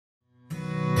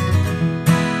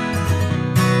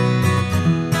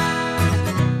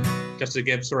Just to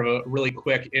give sort of a really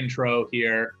quick intro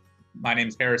here, my name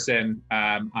is Harrison.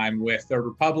 I'm with Third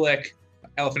Republic.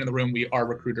 Elephant in the room, we are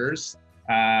recruiters.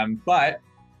 But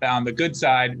on the good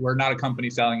side, we're not a company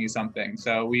selling you something.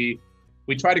 So we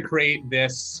try to create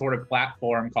this sort of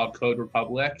platform called Code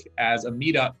Republic as a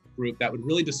meetup group that would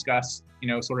really discuss,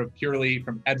 sort of purely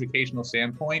from educational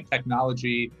standpoint,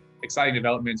 technology, exciting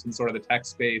developments in sort of the tech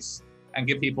space, and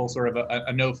give people sort of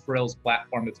a no frills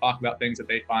platform to talk about things that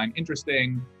they find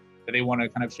interesting, that they want to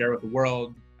kind of share with the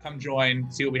world. Come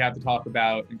join, see what we have to talk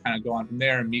about, and kind of go on from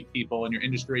there and meet people in your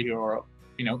industry who are,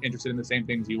 interested in the same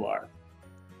things you are.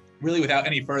 Really, without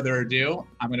any further ado,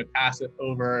 I'm going to pass it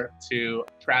over to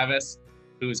Travis,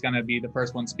 who is going to be the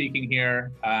first one speaking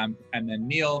here, and then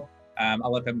Neil.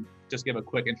 I'll let them just give a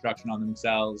quick introduction on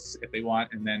themselves if they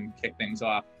want, and then kick things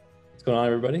off. What's going on,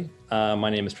 everybody?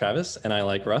 My name is Travis, and I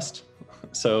like Rust.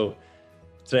 So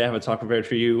today I have a talk prepared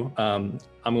for you.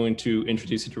 I'm going to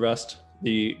introduce you to Rust.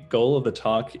 The goal of the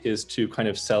talk is to kind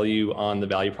of sell you on the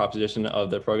value proposition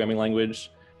of the programming language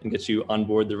and get you on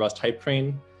board the Rust hype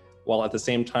train, while at the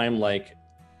same time,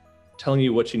 telling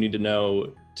you what you need to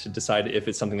know to decide if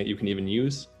it's something that you can even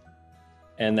use.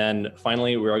 And then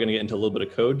finally, we are going to get into a little bit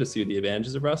of code to see the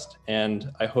advantages of Rust.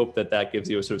 And I hope that that gives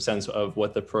you a sort of sense of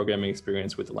what the programming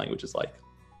experience with the language is like.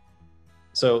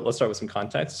 So let's start with some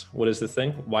context. What is this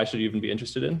thing? Why should you even be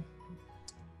interested in?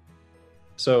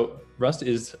 So Rust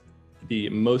is the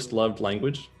most loved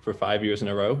language for 5 years in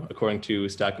a row, according to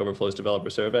Stack Overflow's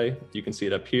developer survey. You can see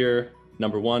it up here,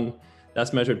 number one.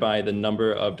 That's measured by the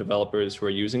number of developers who are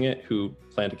using it, who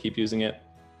plan to keep using it.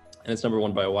 And it's number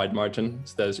one by a wide margin.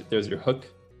 So there's your hook.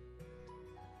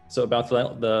 So about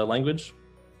the language,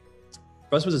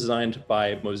 Rust was designed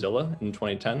by Mozilla in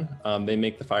 2010. They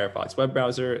make the Firefox web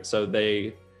browser, so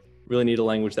they really need a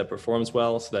language that performs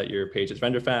well so that your pages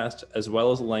render fast, as well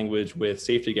as a language with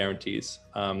safety guarantees.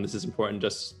 This is important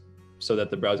just so that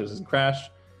the browser doesn't crash,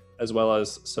 as well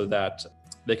as so that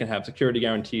they can have security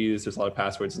guarantees. There's a lot of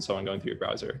passwords and so on going through your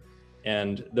browser.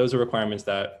 And those are requirements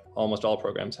that almost all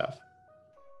programs have.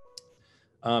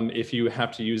 If you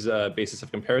have to use a basis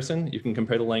of comparison, you can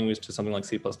compare the language to something like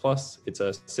C++. It's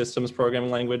a systems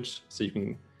programming language, so you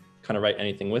can kind of write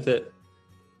anything with it.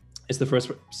 It's the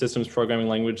first systems programming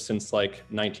language since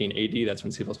 1980. That's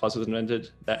when C++ was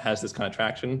invented. That has this kind of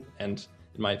traction, and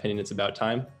in my opinion, it's about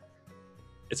time.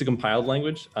 It's a compiled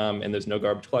language, and there's no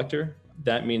garbage collector.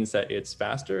 That means that it's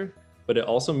faster, but it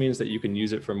also means that you can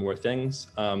use it for more things.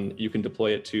 You can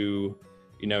deploy it to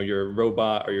your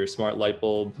robot or your smart light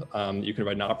bulb. You can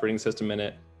write an operating system in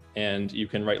it, and you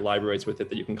can write libraries with it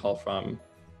that you can call from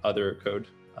other code,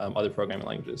 other programming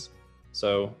languages.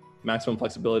 So maximum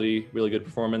flexibility, really good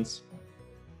performance.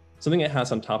 Something it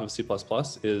has on top of C++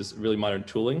 is really modern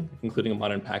tooling, including a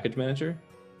modern package manager.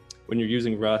 When you're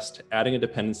using Rust, adding a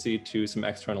dependency to some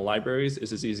external libraries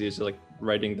is as easy as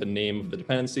writing the name of the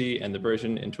dependency and the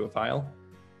version into a file.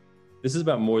 This is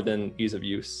about more than ease of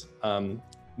use.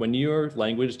 When your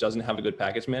language doesn't have a good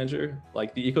package manager,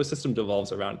 the ecosystem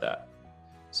devolves around that.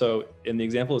 So in the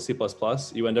example of C++,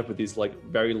 you end up with these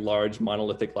very large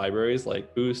monolithic libraries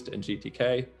like Boost and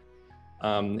GTK.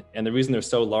 And the reason they're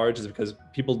so large is because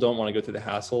people don't want to go through the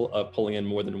hassle of pulling in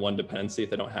more than one dependency if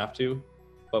they don't have to.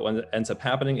 But what ends up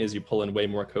happening is you pull in way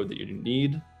more code that you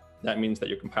need. That means that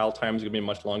your compile times are going to be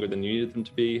much longer than you needed them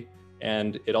to be.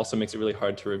 And it also makes it really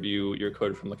hard to review your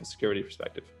code from a security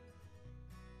perspective.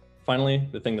 Finally,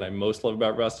 the thing that I most love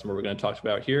about Rust and what we're going to talk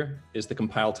about here is the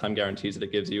compile time guarantees that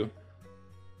it gives you.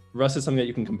 Rust is something that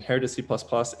you can compare to C++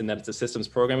 in that it's a systems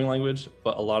programming language,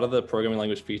 but a lot of the programming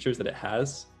language features that it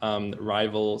has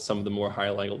rival some of the more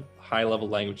high-level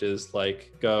languages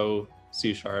like Go,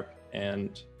 C#,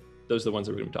 and those are the ones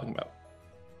that we're going to be talking about.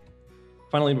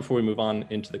 Finally, before we move on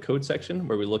into the code section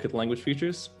where we look at the language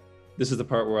features, this is the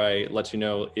part where I let you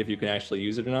know if you can actually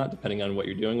use it or not, depending on what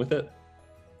you're doing with it.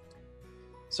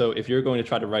 So if you're going to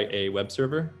try to write a web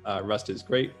server, Rust is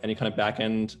great. Any kind of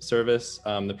backend service,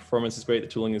 the performance is great, the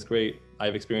tooling is great. I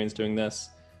have experience doing this.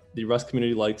 The Rust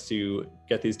community likes to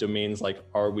get these domains like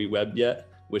 "Are we web yet?",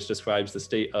 which describes the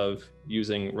state of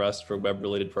using Rust for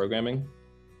web-related programming.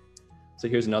 So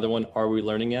here's another one, "Are we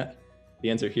learning yet?" The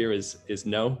answer here is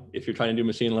no. If you're trying to do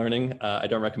machine learning, I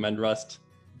don't recommend Rust.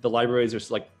 The libraries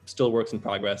are still works in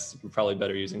progress. You're probably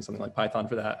better using something like Python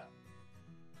for that.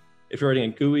 If you're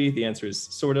writing a GUI, the answer is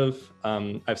sort of.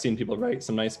 I've seen people write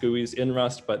some nice GUIs in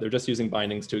Rust, but they're just using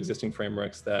bindings to existing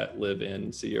frameworks that live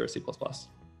in C or C++.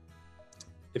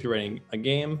 If you're writing a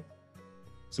game,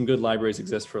 some good libraries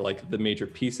exist for the major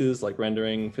pieces like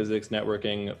rendering, physics,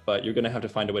 networking, but you're going to have to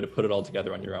find a way to put it all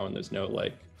together on your own. There's no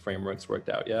frameworks worked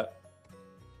out yet.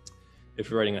 If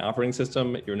you're writing an operating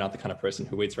system, you're not the kind of person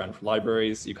who waits around for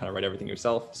libraries. You kind of write everything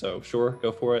yourself. So sure,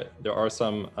 go for it. There are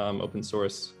some open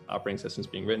source operating systems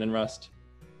being written in Rust.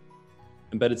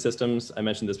 Embedded systems, I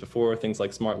mentioned this before, things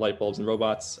like smart light bulbs and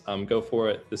robots, go for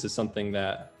it. This is something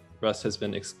that Rust has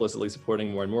been explicitly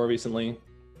supporting more and more recently.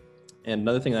 And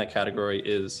another thing in that category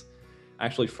is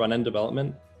actually front-end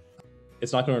development.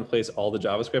 It's not going to replace all the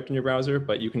JavaScript in your browser,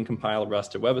 but you can compile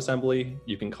Rust to WebAssembly,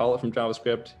 you can call it from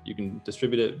JavaScript, you can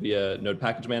distribute it via Node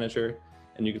Package Manager,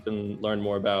 and you can learn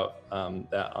more about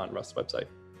that on Rust's website.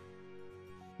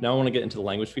 Now I want to get into the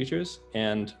language features,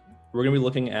 and we're going to be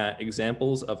looking at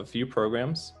examples of a few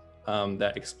programs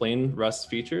that explain Rust's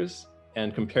features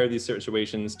and compare these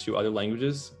situations to other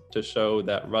languages to show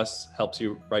that Rust helps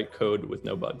you write code with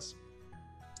no bugs.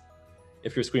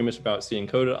 If you're squeamish about seeing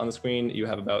code on the screen, you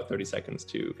have about 30 seconds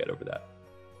to get over that.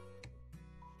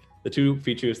 The two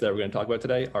features that we're going to talk about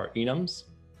today are enums.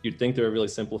 You'd think they're a really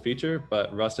simple feature,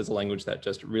 but Rust is a language that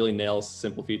just really nails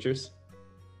simple features.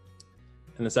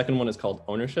 And the second one is called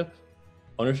ownership.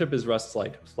 Ownership is Rust's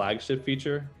like flagship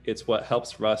feature. It's what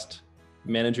helps Rust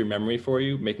manage your memory for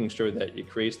you, making sure that it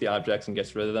creates the objects and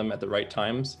gets rid of them at the right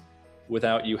times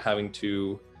without you having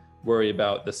to worry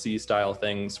about the C style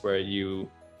things where you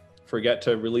forget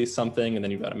to release something and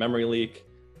then you've got a memory leak,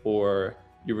 or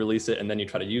you release it and then you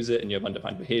try to use it and you have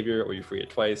undefined behavior, or you free it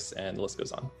twice, and the list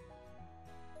goes on.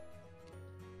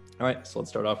 All right, so let's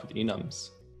start off with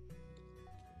enums.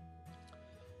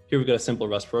 Here we've got a simple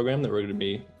Rust program that we're going to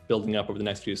be building up over the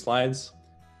next few slides.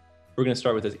 We're going to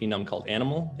start with this enum called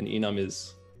animal. An enum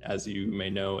is, as you may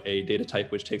know, a data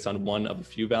type which takes on one of a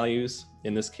few values.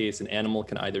 In this case, an animal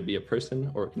can either be a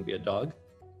person or it can be a dog.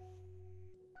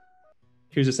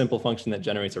 Here's a simple function that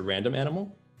generates a random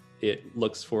animal. It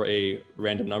looks for a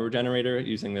random number generator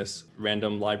using this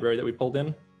random library that we pulled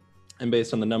in. And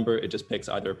based on the number, it just picks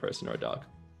either a person or a dog.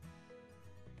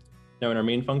 Now in our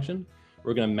main function,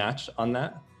 we're going to match on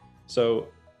that. So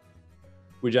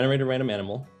we generate a random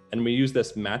animal, and we use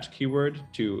this match keyword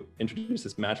to introduce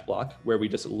this match block where we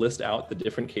just list out the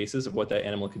different cases of what that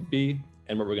animal could be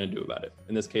and what we're going to do about it.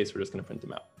 In this case, we're just going to print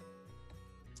them out.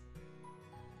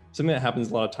 Something that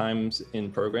happens a lot of times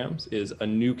in programs is a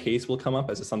new case will come up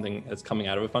as something that's coming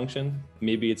out of a function.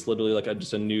 Maybe it's literally like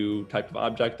just a new type of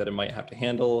object that it might have to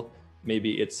handle.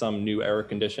 Maybe it's some new error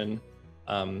condition,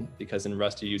 because in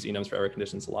Rust you use enums for error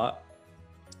conditions a lot.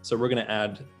 So we're going to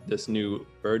add this new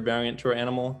bird variant to our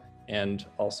animal and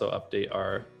also update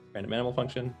our random animal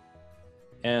function.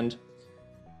 And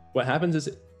what happens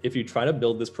is if you try to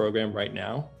build this program right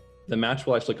now, the match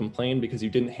will actually complain because you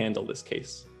didn't handle this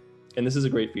case. And this is a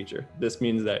great feature. This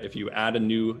means that if you add a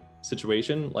new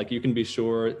situation, like you can be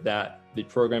sure that the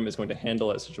program is going to handle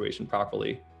that situation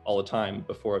properly all the time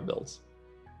before it builds.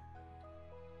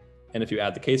 And if you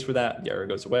add the case for that, the error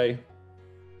goes away.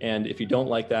 And if you don't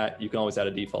like that, you can always add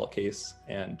a default case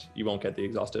and you won't get the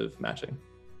exhaustive matching.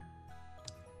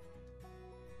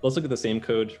 Let's look at the same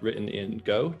code written in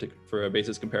Go for a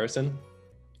basis comparison.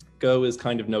 Go is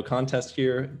kind of no contest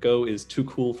here. Go is too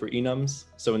cool for enums.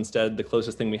 So instead, the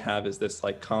closest thing we have is this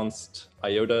like const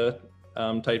iota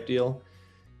type deal.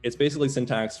 It's basically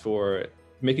syntax for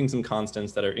making some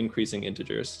constants that are increasing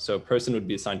integers. So person would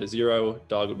be assigned to 0,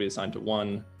 dog would be assigned to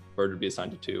 1, bird would be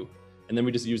assigned to 2. And then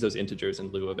we just use those integers in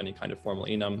lieu of any kind of formal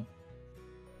enum.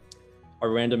 Our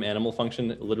random animal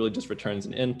function literally just returns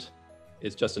an int.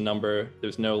 It's just a number.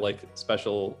 There's no like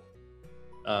special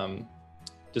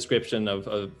description of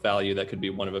a value that could be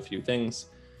one of a few things.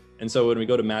 And so when we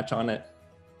go to match on it,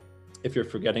 if you're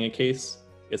forgetting a case,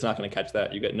 it's not going to catch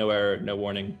that. You get no error, no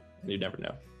warning, and you never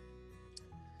know.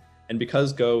 And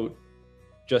because Go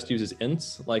just uses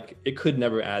ints, like it could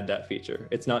never add that feature.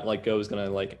 It's not like Go is going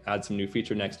to like add some new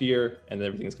feature next year and then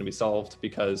everything's going to be solved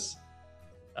because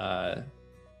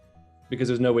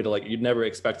there's no way to like, you'd never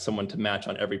expect someone to match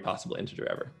on every possible integer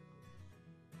ever.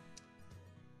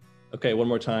 Okay, one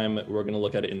more time, we're going to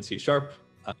look at it in C#.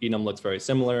 Enum looks very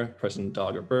similar, person,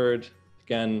 dog, or bird.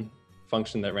 Again,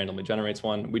 function that randomly generates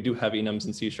one. We do have enums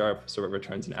in C#, so it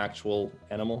returns an actual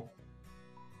animal.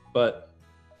 But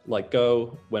like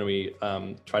Go, when we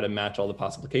try to match all the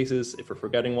possible cases, if we're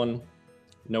forgetting one,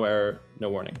 no error, no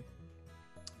warning.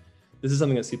 This is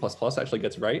something that C++ actually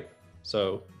gets right.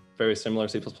 So very similar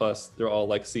C++. They're all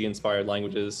like C-inspired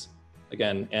languages.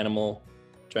 Again, animal,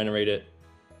 generate it,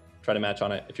 try to match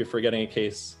on it. If you're forgetting a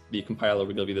case, the compiler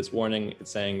will give you this warning.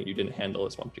 It's saying you didn't handle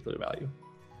this one particular value.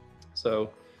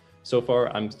 So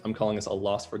far, I'm calling this a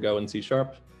loss for Go in C#,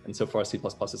 and so far C++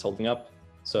 is holding up.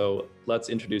 So let's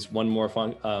introduce one more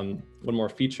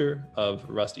feature of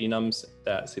Rust enums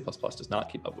that C++ does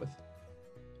not keep up with.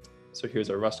 So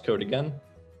here's our Rust code again.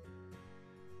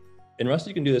 In Rust,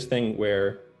 you can do this thing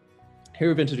where here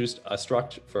we've introduced a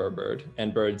struct for a bird,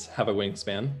 and birds have a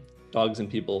wingspan. Dogs and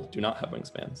people do not have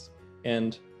wingspans.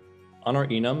 And on our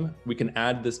enum, we can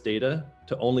add this data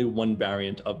to only one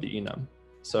variant of the enum.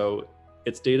 So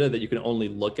it's data that you can only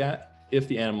look at if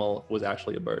the animal was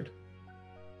actually a bird.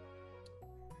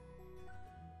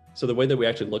 So the way that we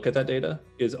actually look at that data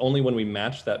is only when we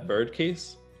match that bird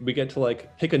case, we get to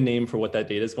like pick a name for what that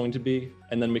data is going to be,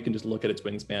 and then we can just look at its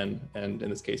wingspan and in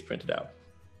this case, print it out.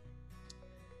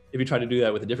 If you try to do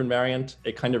that with a different variant,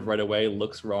 it kind of right away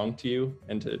looks wrong to you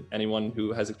and to anyone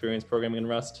who has experience programming in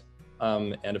Rust.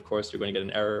 And of course, you're going to get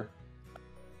an error.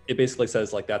 It basically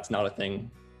says like, that's not a thing,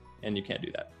 and you can't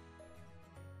do that.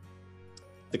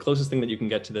 The closest thing that you can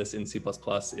get to this in C++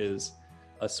 is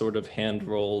a sort of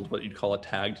hand-rolled, what you'd call a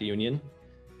tagged union.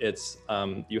 It's,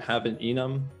 you have an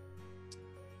enum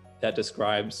that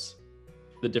describes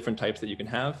the different types that you can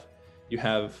have. You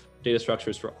have data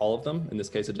structures for all of them. In this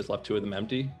case, it just left 2 of them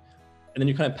empty. And then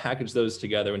you kind of package those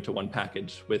together into one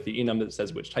package with the enum that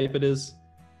says which type it is.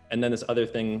 And then this other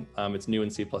thing, it's new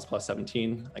in C++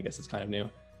 17, I guess it's kind of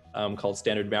new, called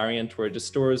standard variant, where it just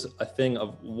stores a thing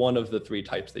of one of the 3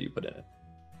 types that you put in it.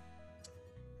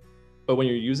 But when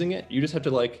you're using it, you just have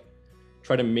to like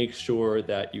try to make sure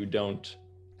that you don't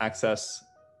access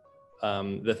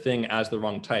the thing as the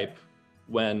wrong type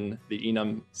when the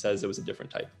enum says it was a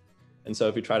different type. And so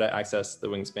if you try to access the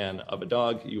wingspan of a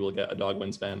dog, you will get a dog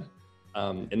wingspan.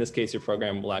 In this case, your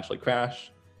program will actually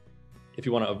crash. If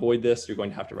you want to avoid this, you're going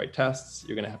to have to write tests.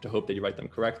 You're going to have to hope that you write them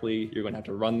correctly. You're going to have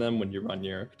to run them when you run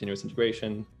your continuous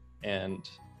integration, and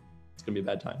it's going to be a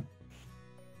bad time.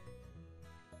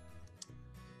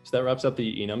 So that wraps up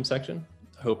the enum section.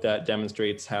 I hope that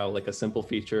demonstrates how like a simple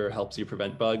feature helps you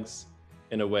prevent bugs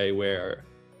in a way where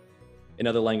in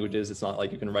other languages, it's not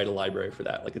like you can write a library for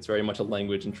that. Like it's very much a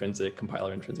language intrinsic,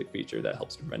 compiler intrinsic feature that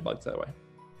helps to prevent bugs that way.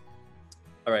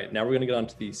 All right, now we're going to get on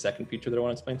to the second feature that I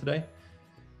want to explain today.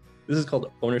 This is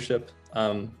called ownership,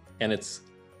 and it's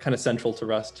kind of central to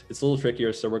Rust. It's a little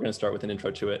trickier, so we're going to start with an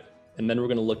intro to it. And then we're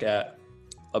going to look at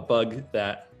a bug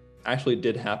that actually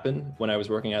did happen when I was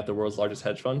working at the world's largest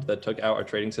hedge fund that took out our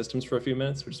trading systems for a few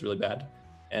minutes, which is really bad,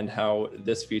 and how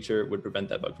this feature would prevent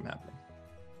that bug from happening.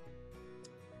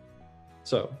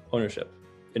 So ownership.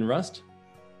 In Rust,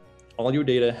 all your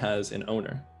data has an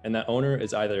owner, and that owner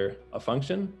is either a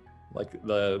function, like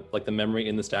the memory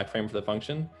in the stack frame for the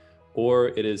function, or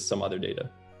it is some other data.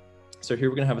 So here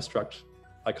we're going to have a struct.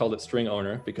 I called it string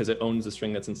owner because it owns the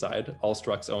string that's inside. All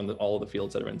structs own all of the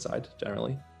fields that are inside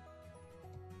generally.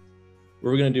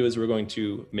 What we're going to do is we're going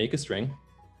to make a string,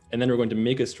 and then we're going to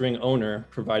make a string owner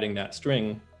providing that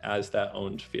string as that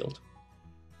owned field.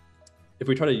 If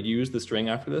we try to use the string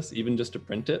after this, even just to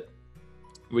print it,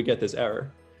 we get this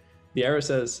error. The error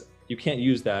says you can't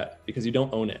use that because you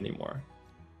don't own it anymore.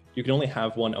 You can only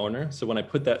have one owner. So when I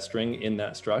put that string in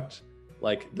that struct,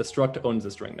 like the struct owns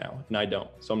the string now and I don't,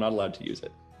 so I'm not allowed to use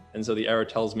it. And so the error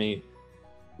tells me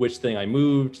which thing I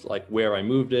moved, like where I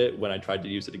moved it, when I tried to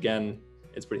use it again.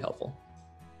 It's pretty helpful.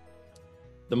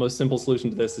 The most simple solution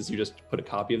to this is you just put a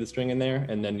copy of the string in there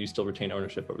and then you still retain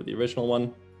ownership over the original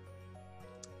one.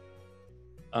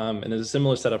 And there's a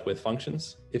similar setup with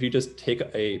functions. If you just take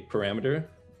a parameter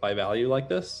by value like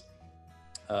this,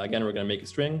 again, we're going to make a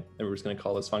string, and we're just going to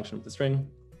call this function with the string,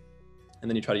 and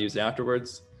then you try to use it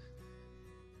afterwards.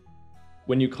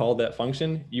 When you call that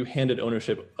function, you handed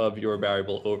ownership of your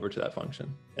variable over to that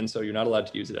function, and so you're not allowed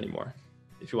to use it anymore.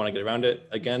 If you want to get around it,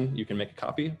 again, you can make a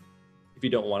copy. If you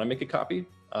don't want to make a copy,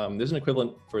 there's an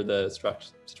equivalent for the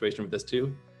struct situation with this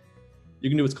too. You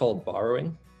can do what's called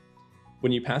borrowing.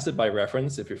 When you pass it by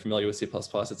reference, if you're familiar with C++, it's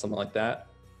something like that.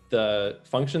 The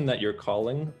function that you're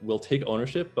calling will take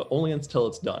ownership, but only until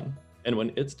it's done. And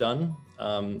when it's done,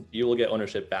 you will get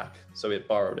ownership back. So it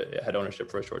borrowed it, it had ownership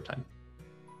for a short time.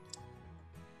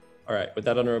 All right, with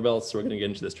that under our belts, we're gonna get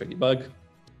into this tricky bug.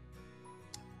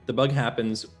 The bug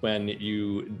happens when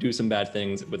you do some bad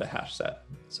things with a hash set.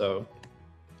 So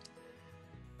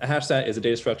a hash set is a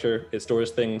data structure. It stores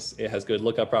things. It has good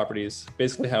lookup properties.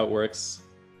 Basically how it works,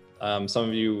 some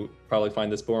of you probably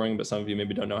find this boring, but some of you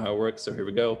maybe don't know how it works. So here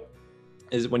we go,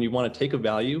 is when you want to take a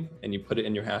value and you put it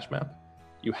in your hash map,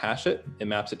 you hash it, it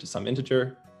maps it to some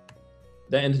integer.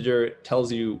 That integer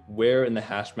tells you where in the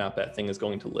hash map that thing is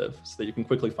going to live so that you can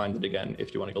quickly find it again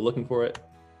if you want to go looking for it.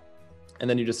 And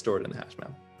then you just store it in the hash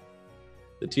map.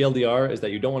 The TLDR is that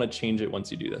you don't want to change it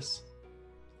once you do this.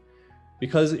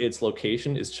 Because its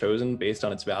location is chosen based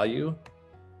on its value,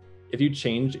 if you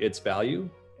change its value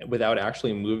without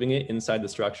actually moving it inside the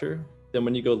structure, then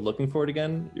when you go looking for it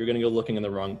again, you're going to go looking in the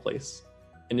wrong place.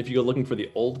 And if you go looking for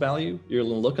the old value, you're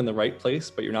gonna look in the right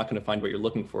place, but you're not gonna find what you're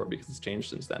looking for because it's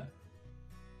changed since then.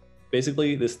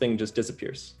 Basically, this thing just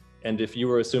disappears. And if you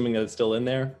were assuming that it's still in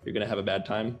there, you're gonna have a bad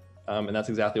time. And that's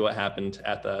exactly what happened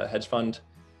at the hedge fund.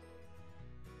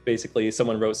 Basically,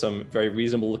 someone wrote some very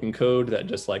reasonable looking code that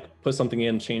just like put something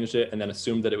in, changed it, and then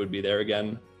assumed that it would be there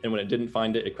again. And when it didn't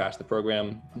find it, it crashed the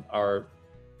program. Our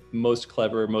most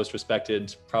clever, most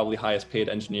respected, probably highest paid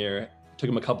engineer, it took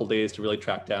him a couple days to really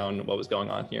track down what was going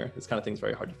on here. This kind of thing's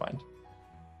very hard to find.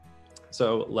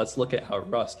 So let's look at how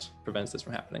Rust prevents this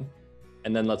from happening.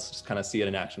 And then let's just kind of see it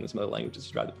in action in some other languages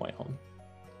to drive the point home.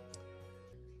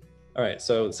 All right,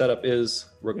 so the setup is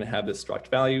we're going to have this struct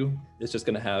value. It's just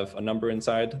going to have a number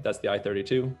inside. That's the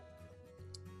I32.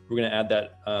 We're going to add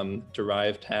that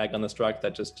derive tag on the struct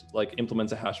that just like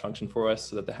implements a hash function for us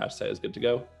so that the hash set is good to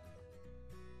go.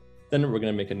 Then we're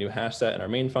going to make a new hash set in our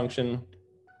main function,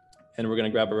 and we're going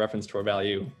to grab a reference to our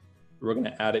value. We're going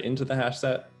to add it into the hash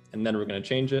set, and then we're going to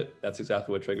change it. That's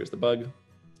exactly what triggers the bug.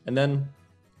 And then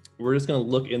we're just going to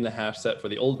look in the hash set for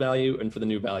the old value and for the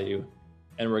new value,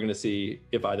 and we're going to see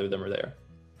if either of them are there.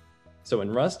 So in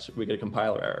Rust, we get a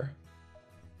compiler error.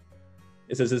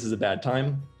 It says this is a bad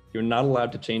time. You're not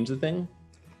allowed to change the thing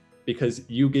because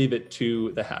you gave it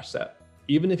to the hash set.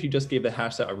 Even if you just gave the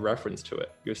hash set a reference to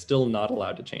it, you're still not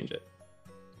allowed to change it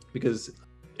because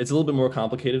it's a little bit more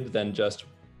complicated than just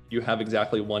you have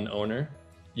exactly one owner.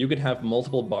 You could have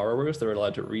multiple borrowers that are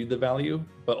allowed to read the value,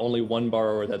 but only one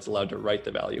borrower that's allowed to write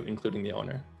the value, including the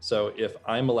owner. So if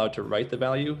I'm allowed to write the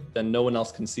value, then no one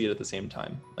else can see it at the same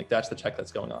time. Like that's the check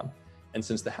that's going on. And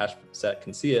since the hash set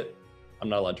can see it, I'm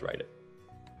not allowed to write it.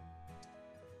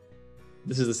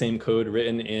 This is the same code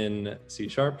written in C#.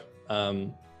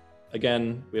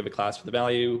 Again, we have a class for the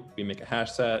value, we make a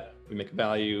hash set, we make a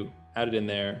value, add it in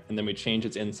there, and then we change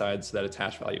its inside so that its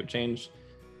hash value would change.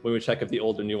 When we check if the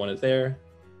old or new one is there,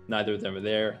 neither of them are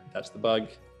there, that's the bug.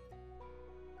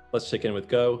 Let's check in with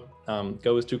Go.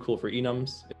 Go is too cool for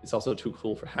enums. It's also too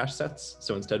cool for hash sets.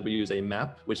 So instead we use a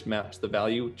map, which maps the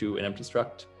value to an empty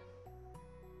struct.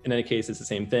 In any case, it's the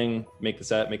same thing, make the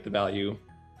set, make the value,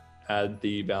 add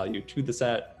the value to the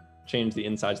set, change the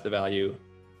insides of the value,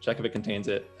 check if it contains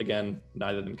it. Again,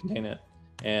 neither of them contain it.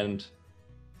 And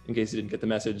in case you didn't get the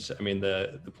message, I mean,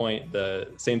 the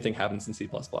same thing happens in C++.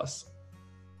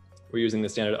 We're using the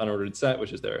standard unordered set,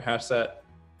 which is their hash set.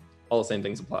 All the same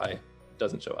things apply, it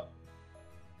doesn't show up.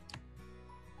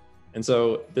 And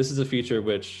so this is a feature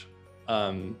which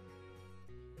is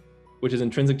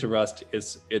intrinsic to Rust.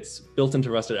 It's built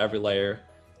into Rust at every layer.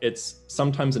 It's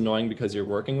sometimes annoying because you're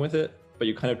working with it, but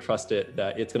you kind of trust it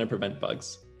that it's going to prevent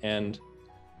bugs. And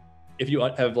if you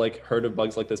have like heard of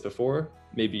bugs like this before,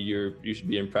 maybe you should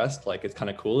be impressed. Like it's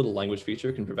kind of cool that a language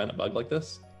feature can prevent a bug like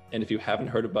this. And if you haven't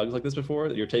heard of bugs like this before,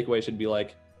 your takeaway should be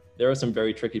like, there are some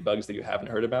very tricky bugs that you haven't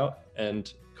heard about,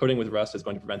 and coding with Rust is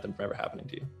going to prevent them from ever happening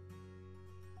to you.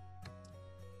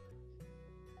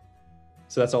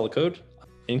 So that's all the code.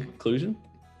 In conclusion,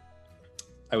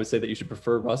 I would say that you should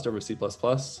prefer Rust over C++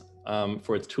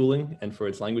 for its tooling and for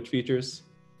its language features.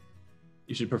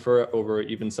 You should prefer it over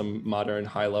even some modern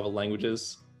high-level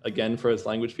languages, again, for its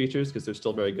language features, because they're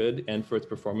still very good, and for its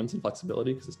performance and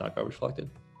flexibility, because it's not garbage collected.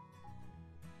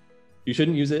 You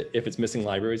shouldn't use it if it's missing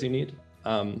libraries you need.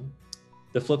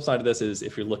 The flip side of this is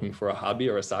if you're looking for a hobby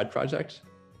or a side project,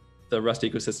 the Rust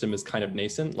ecosystem is kind of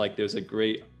nascent. Like there's a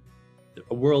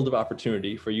world of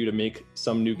opportunity for you to make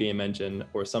some new game engine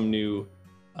or some new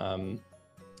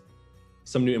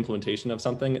implementation of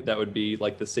something that would be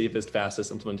like the safest, fastest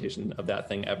implementation of that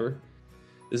thing ever.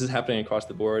 This is happening across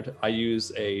the board. I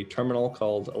use a terminal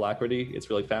called Alacrity. It's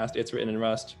really fast. It's written in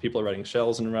Rust. People are writing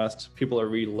shells in Rust. People are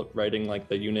rewriting like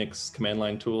the Unix command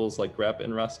line tools like grep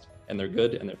in Rust, and they're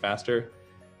good and they're faster.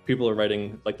 People are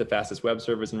writing like the fastest web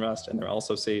servers in Rust, and they're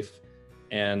also safe.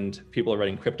 And people are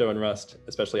writing crypto in Rust,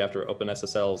 especially after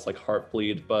OpenSSL's like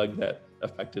Heartbleed bug that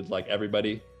affected like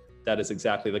everybody. That is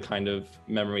exactly the kind of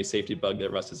memory safety bug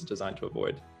that Rust is designed to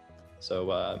avoid.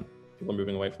 So people are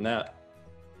moving away from that.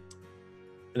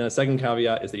 And then the second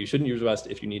caveat is that you shouldn't use Rust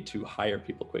if you need to hire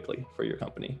people quickly for your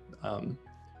company.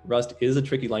 Rust is a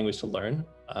tricky language to learn.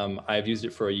 I've used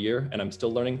it for a year and I'm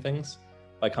still learning things.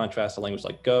 By contrast, a language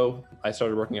like Go, I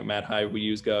started working at MadHigh, we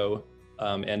use Go.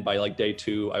 And by like day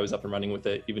 2, I was up and running with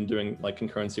it, even doing like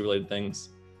concurrency related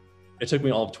things. It took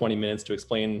me all of 20 minutes to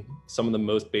explain some of the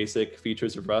most basic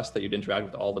features of Rust that you'd interact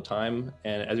with all the time.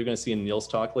 And as you're going to see in Neil's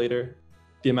talk later,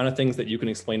 the amount of things that you can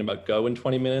explain about Go in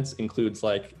 20 minutes includes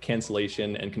like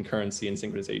cancellation and concurrency and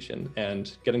synchronization.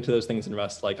 And getting to those things in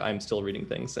Rust, like I'm still reading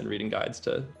things and reading guides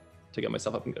to get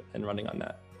myself up and running on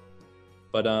that.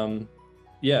 But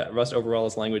Yeah, Rust overall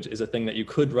as language is a thing that you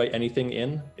could write anything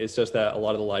in. It's just that a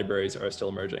lot of the libraries are still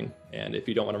emerging. And if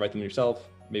you don't want to write them yourself,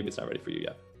 maybe it's not ready for you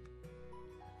yet.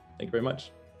 Thank you very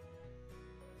much.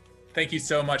 Thank you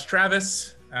so much,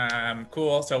 Travis.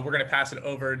 Cool. So we're going to pass it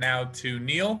over now to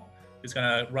Neil, who's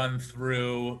going to run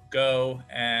through Go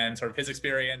and sort of his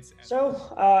experience.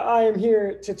 So I am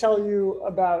here to tell you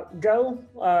about Go.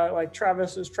 Like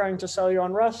Travis is trying to sell you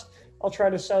on Rust, I'll try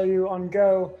to sell you on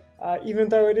Go, even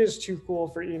though it is too cool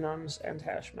for enums and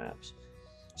hash maps.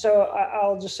 So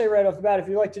I'll just say right off the bat, if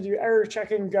you like to do error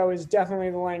checking, Go is definitely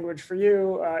the language for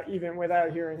you, even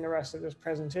without hearing the rest of this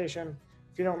presentation.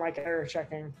 If you don't like error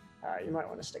checking, you might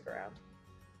want to stick around.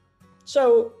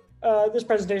 So this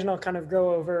presentation, I'll kind of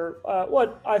go over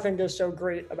what I think is so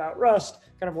great about Rust,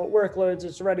 kind of what workloads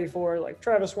it's ready for, like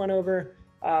Travis went over.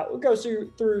 We'll go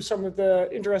through some of the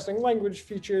interesting language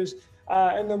features,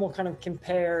 and then we'll kind of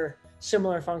compare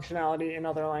similar functionality in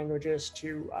other languages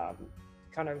to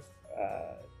kind of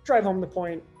drive home the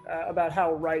point about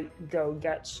how right Go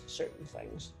gets certain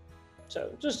things.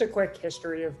 So just a quick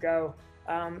history of Go.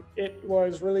 It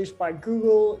was released by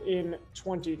Google in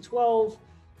 2012.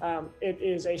 It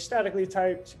is a statically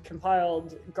typed,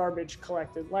 compiled, garbage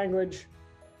collected language.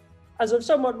 As of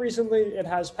somewhat recently, it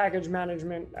has package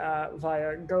management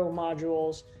via Go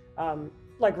modules.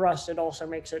 Like Rust, it also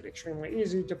makes it extremely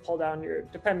easy to pull down your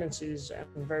dependencies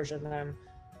and version them.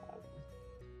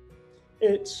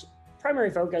 Its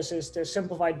primary focus is to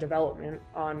simplify development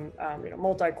on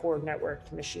multi-core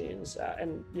networked machines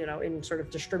and in sort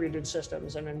of distributed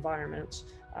systems and environments,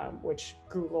 which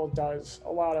Google does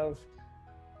a lot of.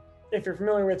 If you're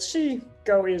familiar with C,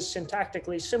 Go is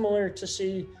syntactically similar to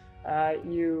C.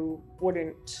 You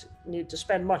wouldn't need to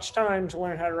spend much time to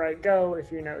learn how to write Go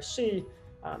if you know C.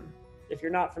 If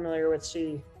you're not familiar with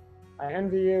C, I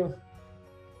envy you.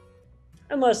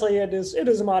 And lastly, it is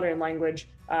a modern language.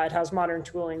 It has modern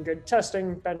tooling, good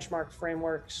testing, benchmark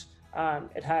frameworks.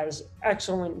 It has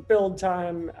excellent build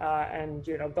time and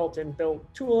built-in build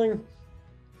tooling.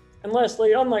 And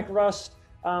lastly, unlike Rust,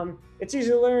 it's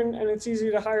easy to learn and it's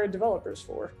easy to hire developers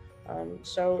for.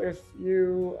 So if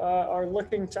you are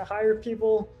looking to hire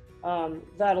people,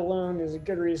 that alone is a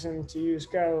good reason to use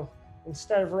Go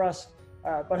instead of Rust.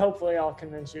 But hopefully I'll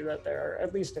convince you that there are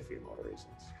at least a few more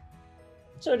reasons.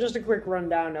 So just a quick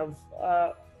rundown of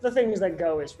the things that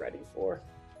Go is ready for.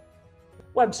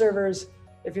 Web servers.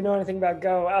 If you know anything about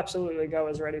Go, absolutely Go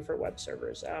is ready for web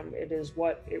servers. It is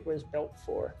what it was built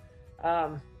for.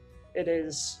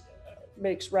 It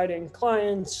makes writing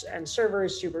clients and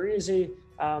servers super easy.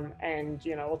 And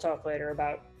we'll talk later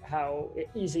about how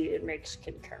easy it makes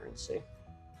concurrency.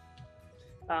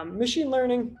 Machine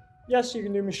learning. Yes, you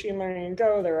can do machine learning in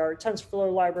Go. There are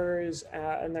TensorFlow libraries,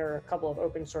 and there are a couple of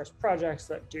open source projects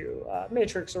that do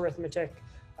matrix arithmetic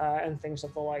and things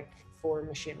of the like for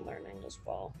machine learning as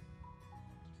well.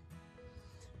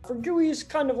 For GUIs,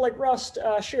 kind of like Rust,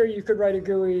 sure, you could write a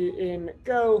GUI in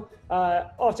Go.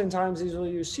 Oftentimes, these will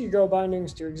use CGO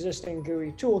bindings to existing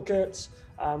GUI toolkits,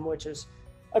 which is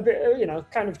a bit,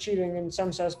 kind of cheating in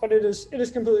some sense, but it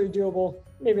is completely doable.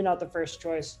 Maybe not the first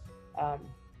choice,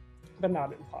 but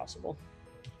not impossible.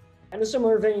 In a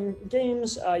similar vein,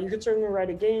 games, you could certainly write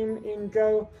a game in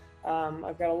Go.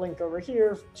 I've got a link over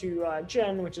here to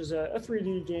Gen, which is a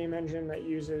 3D game engine that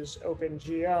uses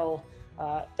OpenGL.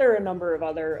 There are a number of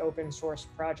other open source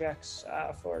projects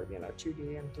for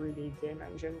 2D and 3D game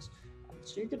engines.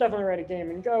 So you could definitely write a game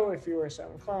in Go if you were so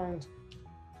inclined.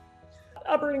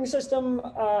 Operating system,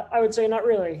 I would say not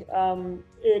really.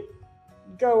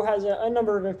 Go has a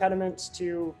number of impediments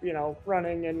to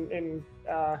running in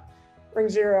Ring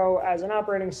 0 as an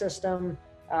operating system.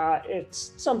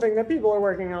 It's something that people are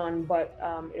working on, but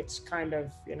it's kind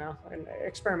of an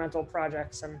experimental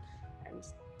projects and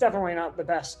definitely not the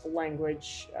best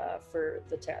language for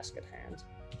the task at hand.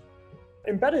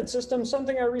 Embedded systems,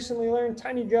 something I recently learned,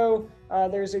 TinyGo.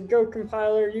 There's a Go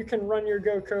compiler. You can run your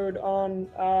Go code on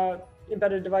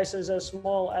embedded devices as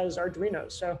small as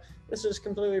Arduinos. So this is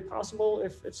completely possible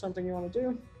if it's something you want to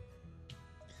do.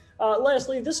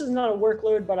 Lastly, this is not a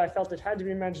workload, but I felt it had to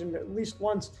be mentioned at least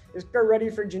once. Is Go ready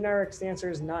for generics? The answer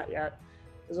is not yet.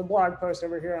 There's a blog post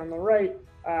over here on the right.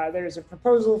 There's a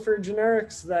proposal for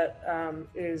generics that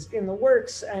is in the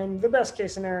works, and the best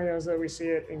case scenario is that we see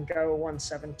it in Go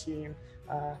 1.17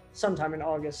 sometime in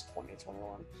August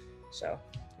 2021. So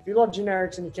if you love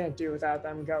generics and you can't do without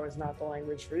them, Go is not the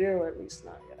language for you, at least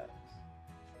not yet.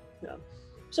 Yeah.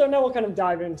 So now we'll kind of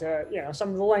dive into some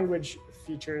of the language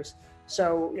features.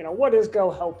 So what does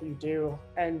Go help you do?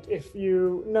 And if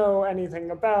you know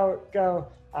anything about Go,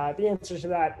 the answer to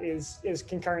that is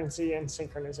concurrency and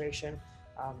synchronization.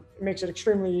 It makes it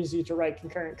extremely easy to write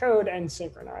concurrent code and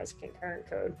synchronize concurrent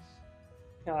code.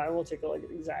 We'll take a look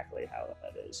at exactly how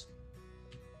that is.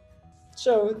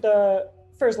 So the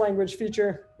first language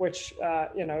feature, which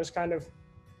is kind of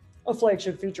a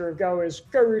flagship feature of Go, is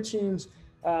Go routines,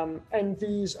 and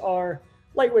these are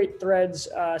lightweight threads,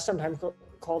 sometimes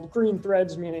called green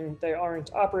threads, meaning they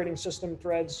aren't operating system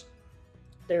threads.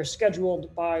 They're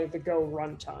scheduled by the Go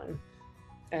runtime,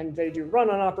 and they do run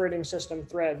on operating system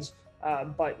threads,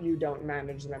 but you don't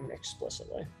manage them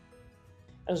explicitly.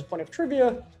 As a point of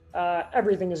trivia,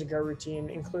 everything is a Go routine,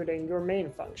 including your main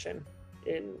function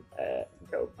in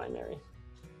Go binary.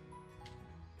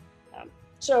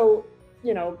 So,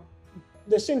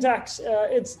 the syntax,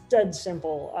 it's dead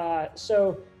simple.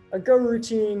 So a Go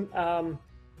routine,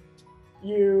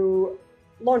 you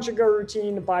launch a Go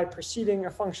routine by preceding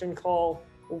a function call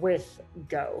with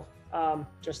Go.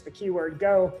 Just the keyword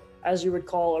Go, as you would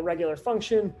call a regular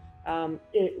function.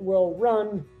 It will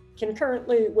run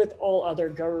concurrently with all other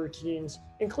Go routines,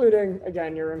 including,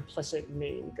 again, your implicit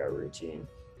main Go routine.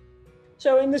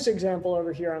 So in this example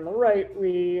over here on the right,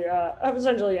 we have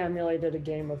essentially emulated a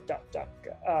game of duck,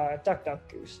 duck,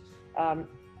 goose.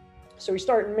 So we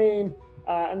start in main,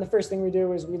 and the first thing we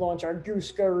do is we launch our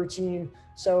goose Go routine.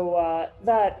 So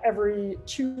that every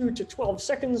 2 to 12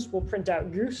 seconds will print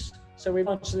out goose. So we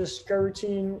launch this Go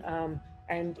routine,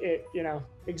 and it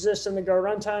exists in the Go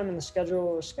runtime, and the scheduler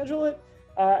will schedule it.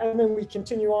 And then we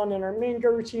continue on in our main Go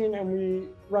routine, and we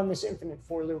run this infinite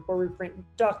for loop where we print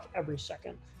duck every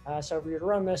second. So if you were to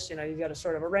run this, you get a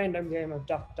sort of a random game of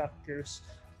duck, duck, goose,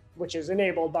 which is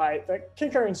enabled by the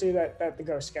concurrency that the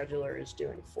Go scheduler is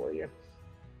doing for you.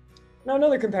 Now,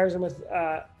 another comparison with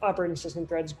operating system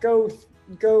threads, Go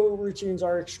routines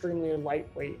are extremely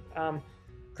lightweight.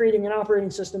 Creating an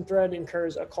operating system thread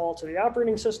incurs a call to the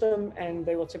operating system, and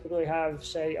they will typically have,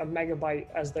 say, a megabyte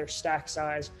as their stack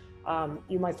size.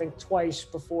 You might think twice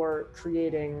before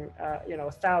creating,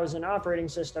 1,000 operating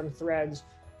system threads,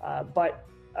 but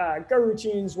Go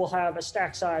routines will have a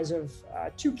stack size of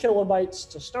 2 kilobytes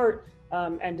to start,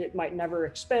 and it might never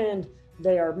expand.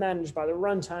 They are managed by the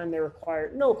runtime. They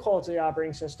require no call to the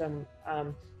operating system,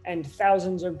 and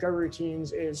thousands of Go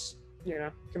routines is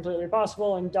completely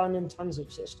possible and done in tons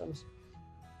of systems.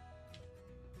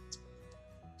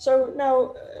 So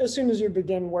now, as soon as you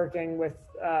begin working with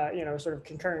sort of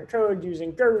concurrent code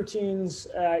using Go routines,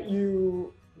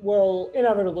 you will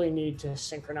inevitably need to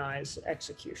synchronize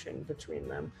execution between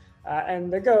them.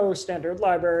 And the Go standard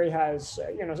library has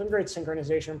some great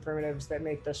synchronization primitives that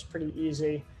make this pretty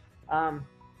easy.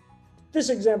 This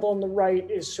example on the right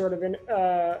is sort of an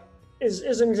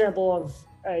example of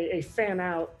a fan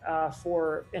out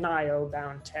for an IO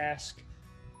bound task.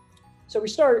 So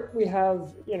we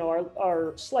have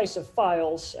our slice of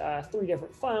files, 3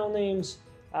 different file names,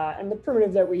 and the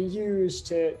primitive that we use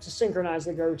to synchronize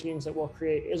the Go routines that we'll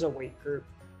create is a wait group.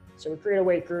 So we create a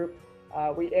wait group,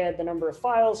 we add the number of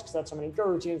files because that's how many Go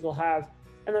routines we'll have,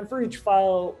 and then for each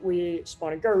file we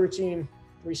spawn a Go routine.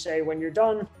 We say when you're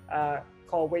done,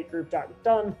 call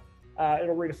waitGroup.done.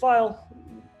 It'll read a file,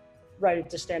 write it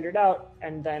to standard out,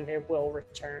 and then it will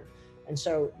return. And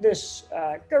so this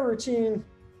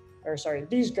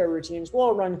these Go routines will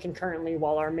all run concurrently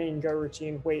while our main Go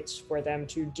routine waits for them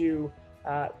to do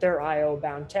their IO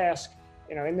bound task.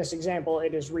 In this example,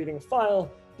 it is reading a file.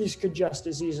 These could just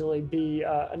as easily be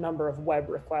a number of web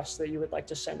requests that you would like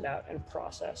to send out and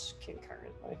process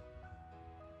concurrently.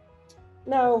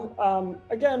 Now,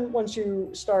 again, once you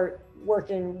start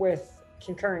working with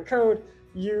concurrent code,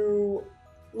 you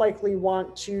likely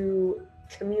want to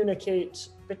communicate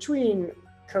between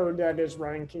code that is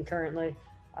running concurrently,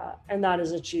 and that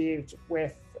is achieved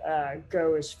with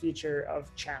Go's feature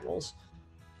of channels.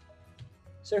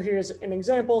 So here's an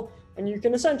example, and you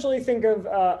can essentially think of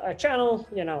a channel,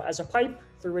 as a pipe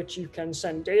through which you can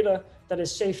send data that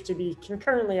is safe to be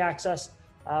concurrently accessed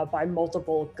by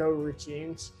multiple Go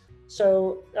routines.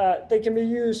 So they can be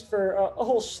used for a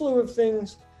whole slew of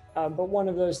things, but one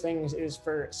of those things is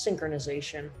for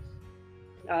synchronization.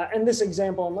 And this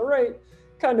example on the right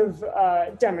kind of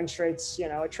demonstrates,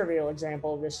 a trivial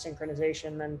example of this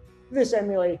synchronization. And this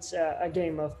emulates a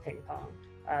game of ping pong.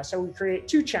 So we create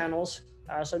 2 channels.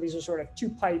 So these are sort of 2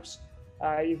 pipes.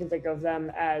 You can think of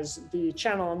them as the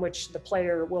channel in which the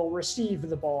player will receive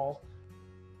the ball.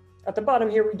 At the bottom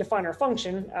here, we define our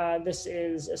function. This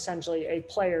is essentially a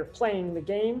player playing the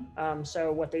game.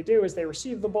 So what they do is they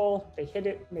receive the ball, they hit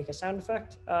it, make a sound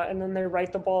effect, and then they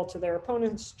write the ball to their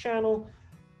opponent's channel.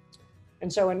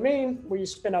 And so in main, we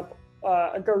spin up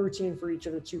a Go routine for each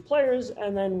of the 2 players,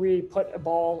 and then we put a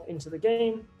ball into the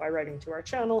game by writing to our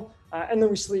channel, and then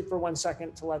we sleep for 1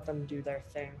 second to let them do their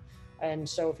thing. And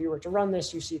so if you were to run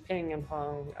this, you see ping and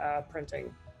pong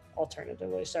printing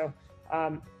alternatively. So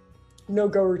no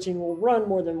Go routine will run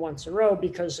more than once in a row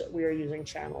because we are using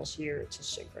channels here to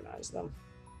synchronize them.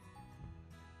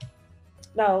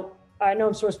 Now, I know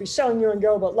I'm supposed to be selling you on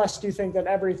Go, but lest you think that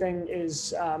everything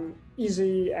is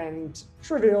easy and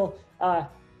trivial,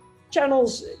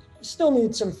 channels still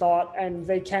need some thought and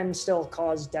they can still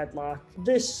cause deadlock.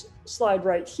 This slide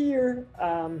right here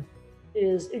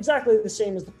is exactly the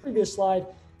same as the previous slide,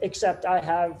 except I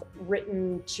have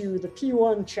written to the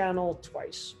P1 channel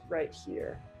twice right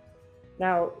here.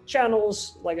 Now,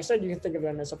 channels, like I said, you can think of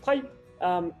them as a pipe,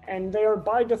 and they are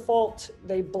by default,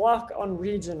 they block on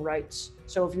reads and writes.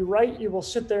 So if you write, you will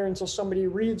sit there until somebody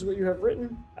reads what you have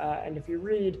written, and if you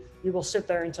read, you will sit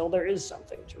there until there is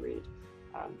something to read.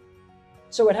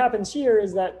 So what happens here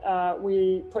is that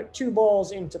we put two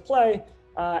balls into play,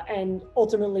 and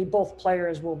ultimately both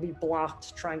players will be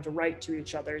blocked trying to write to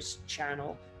each other's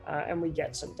channel, and we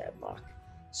get some deadlock.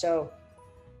 So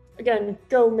again,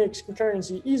 Go makes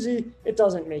concurrency easy. It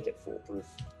doesn't make it foolproof.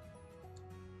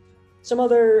 Some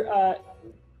other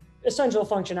essential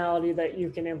functionality that you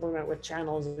can implement with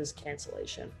channels is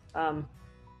cancellation.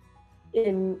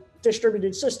 In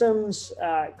distributed systems,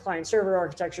 client-server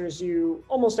architectures, you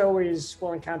almost always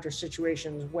will encounter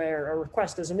situations where a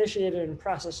request is initiated and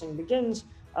processing begins,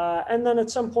 and then at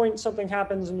some point something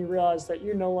happens and you realize that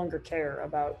you no longer care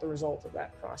about the result of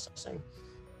that processing.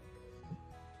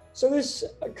 So this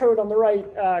code on the right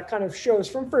kind of shows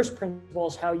from first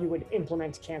principles how you would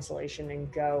implement cancellation in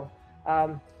Go.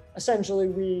 Essentially,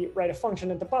 we write a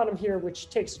function at the bottom here which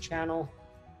takes a channel.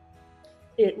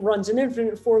 It runs an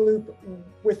infinite for loop.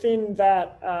 Within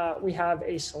that, we have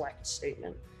a select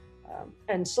statement.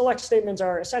 And select statements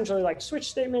are essentially like switch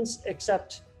statements,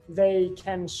 except they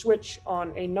can switch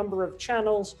on a number of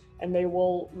channels, and they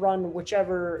will run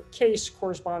whichever case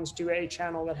corresponds to a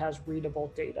channel that has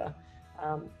readable data.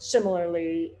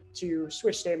 Similarly to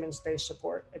switch statements, they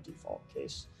support a default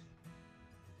case.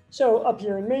 So up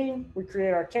here in main, we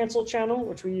create our cancel channel,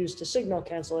 which we use to signal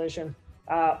cancellation.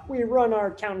 We run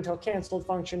our count until canceled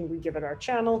function. We give it our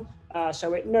channel,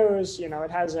 so it knows,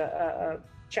 it has a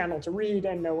channel to read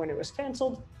and know when it was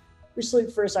canceled. We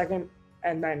sleep for a second,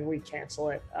 and then we cancel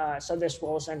it. So this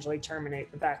will essentially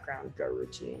terminate the background Go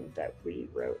routine that we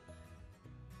wrote.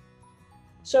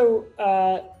 So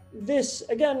this,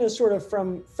 again, is sort of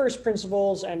from first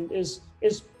principles and is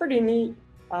pretty neat,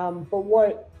 but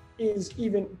what is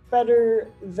even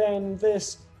better than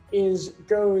this is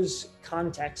Go's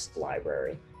context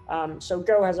library. So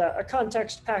Go has a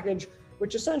context package,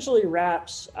 which essentially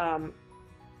wraps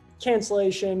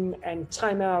cancellation and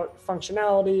timeout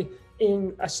functionality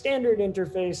in a standard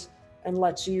interface and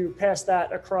lets you pass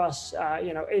that across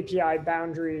API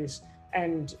boundaries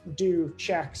and do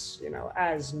checks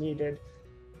as needed.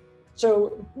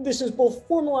 So this is both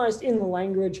formalized in the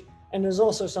language and is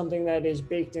also something that is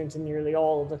baked into nearly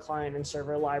all of the client and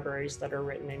server libraries that are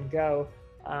written in Go.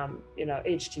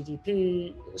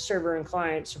 HTTP, server and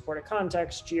client support a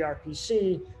context,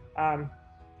 gRPC.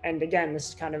 And again, this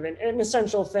is kind of an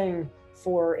essential thing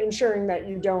for ensuring that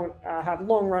you don't have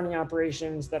long-running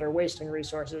operations that are wasting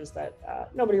resources that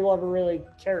nobody will ever really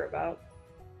care about.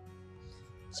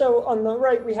 So on the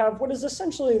right, we have what is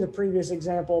essentially the previous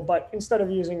example, but instead of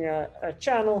using a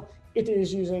channel, it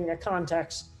is using a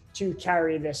context to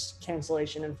carry this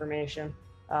cancellation information.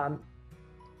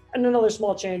 And another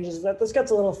small change is that this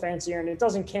gets a little fancier and it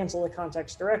doesn't cancel the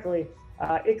context directly.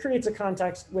 It creates a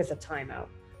context with a timeout.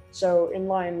 So in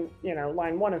line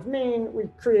 1 of main, we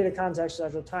create a context that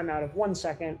has a timeout of 1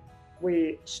 second.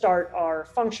 We start our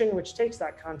function, which takes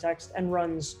that context and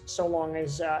runs so long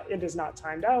as it is not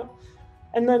timed out.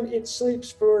 And then it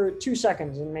sleeps for 2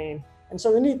 seconds in main. And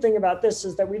so the neat thing about this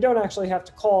is that we don't actually have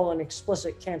to call an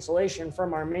explicit cancellation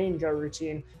from our main Go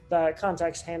routine. The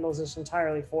context handles this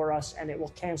entirely for us, and it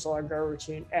will cancel our Go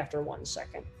routine after 1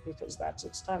 second because that's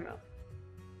its timeout.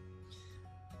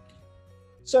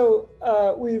 So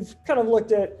we've kind of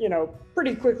looked at,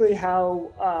 pretty quickly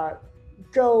how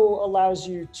Go allows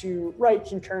you to write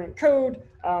concurrent code,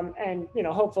 and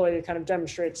hopefully it kind of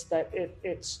demonstrates that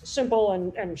it's simple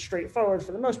and straightforward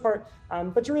for the most part.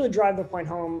 But to really drive the point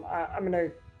home, I'm going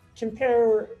to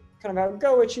compare kind of how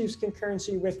Go achieves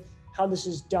concurrency with how this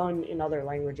is done in other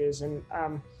languages. And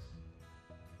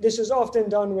this is often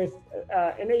done with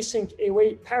an async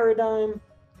await paradigm,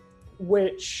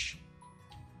 which,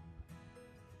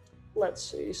 let's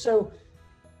see. So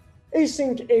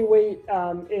async await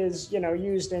is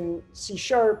used in C#,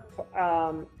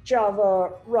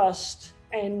 Java, Rust,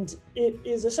 and it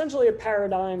is essentially a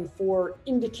paradigm for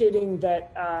indicating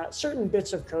that certain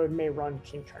bits of code may run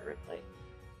concurrently.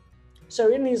 So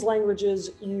in these languages,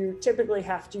 you typically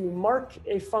have to mark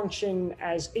a function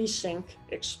as async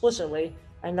explicitly,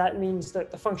 and that means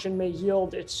that the function may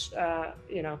yield its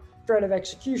thread of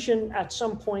execution at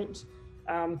some point.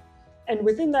 And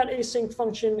within that async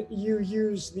function, you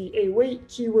use the await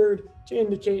keyword to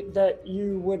indicate that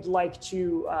you would like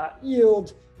to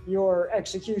yield your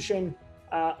execution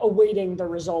awaiting the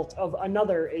result of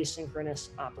another asynchronous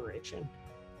operation.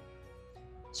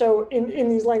 So in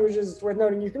these languages, it's worth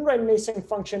noting you can write an async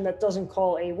function that doesn't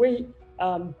call await,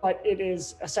 but it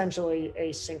is essentially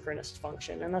a synchronous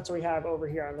function. And that's what we have over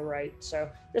here on the right. So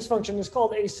this function is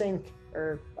called async,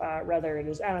 or rather it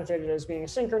is annotated as being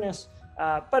asynchronous,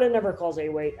 but it never calls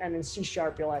await. And in C#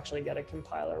 you'll actually get a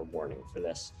compiler warning for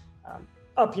this.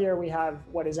 Up here we have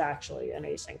what is actually an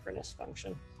asynchronous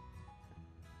function.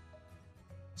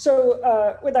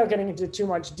 So without getting into too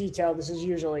much detail, this is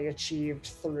usually achieved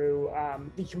through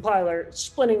the compiler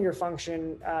splitting your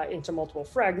function into multiple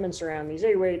fragments around these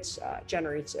awaits,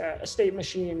 generates a state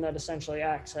machine that essentially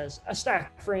acts as a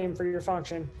stack frame for your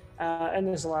function, and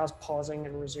this allows pausing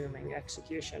and resuming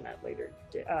execution at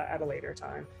a later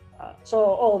time. So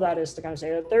all of that is to kind of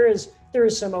say that there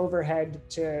is some overhead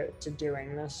to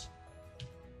doing this.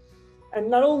 And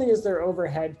not only is there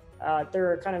overhead,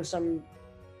 there are kind of some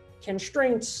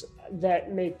constraints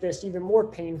that make this even more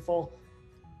painful,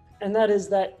 and that is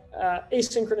that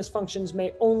asynchronous functions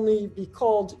may only be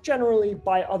called generally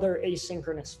by other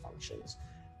asynchronous functions.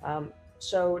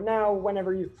 So now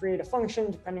whenever you create a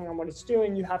function, depending on what it's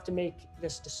doing, you have to make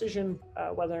this decision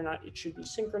whether or not it should be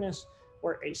synchronous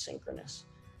or asynchronous.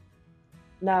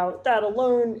 Now that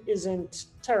alone isn't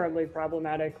terribly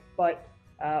problematic, but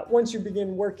once you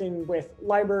begin working with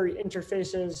library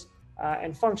interfaces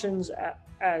and functions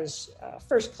as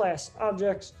first-class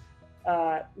objects,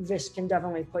 this can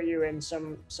definitely put you in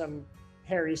some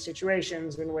hairy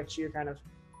situations in which you kind of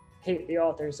hate the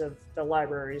authors of the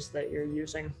libraries that you're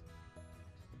using.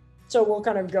 So we'll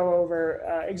kind of go over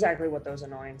exactly what those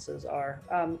annoyances are.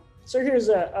 So here's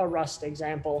a Rust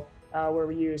example where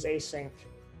we use async.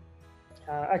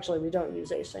 Actually, we don't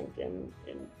use async in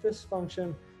this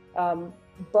function,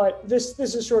 but this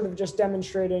is sort of just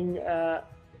demonstrating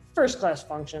first-class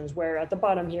functions, where at the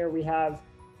bottom here we have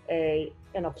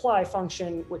an apply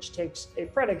function which takes a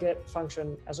predicate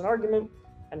function as an argument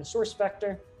and a source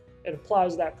vector. It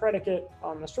applies that predicate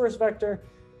on the source vector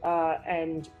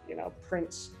and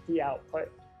prints the output.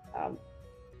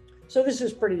 So this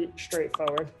is pretty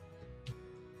straightforward.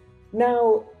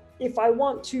 Now, if I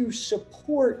want to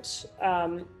support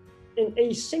an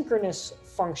asynchronous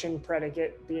function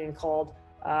predicate being called,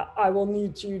 I will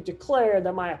need to declare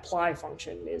that my apply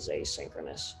function is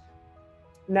asynchronous.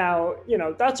 Now,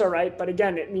 that's all right, but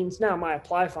again, it means now my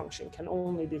apply function can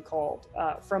only be called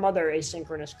from other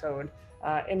asynchronous code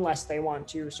unless they want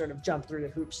to sort of jump through the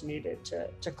hoops needed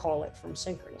to call it from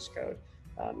synchronous code.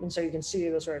 And so you can see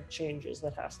the sort of changes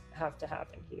that have to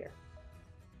happen here.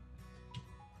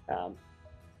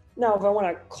 Now, if I want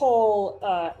to call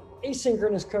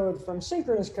asynchronous code from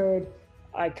synchronous code,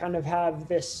 I kind of have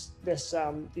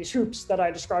these hoops that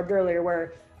I described earlier,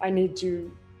 where I need to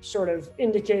sort of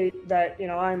indicate that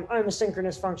I'm a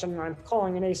synchronous function and I'm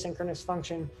calling an asynchronous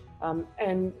function,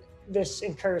 and this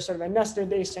incurs sort of a nested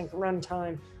async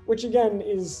runtime, which again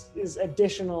is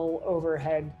additional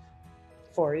overhead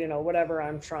for whatever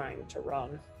I'm trying to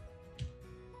run.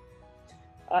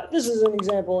 This is an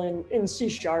example in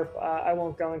C#. I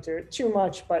won't go into it too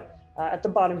much, but at the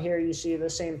bottom here you see the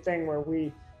same thing where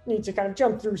we need to kind of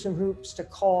jump through some hoops to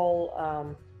call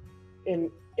an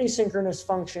asynchronous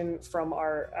function from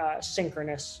our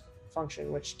synchronous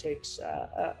function, which takes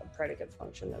a predicate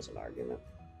function as an argument.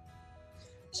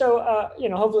 So,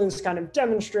 hopefully this kind of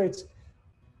demonstrates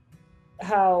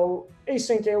how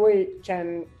async await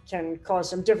can cause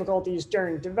some difficulties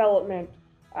during development,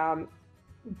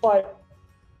 but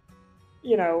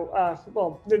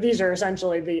well, these are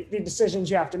essentially the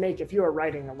decisions you have to make if you are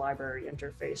writing a library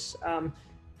interface.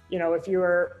 If you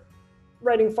are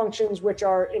writing functions which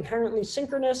are inherently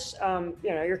synchronous,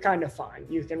 you're kind of fine.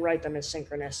 You can write them as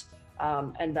synchronous,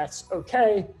 and that's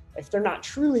okay. If they're not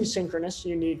truly synchronous,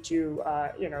 you need to,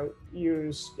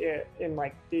 use it in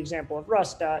like the example of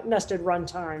Rust, nested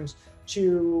runtimes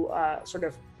to sort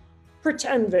of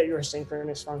pretend that your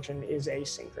synchronous function is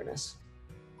asynchronous.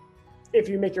 If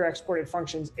you make your exported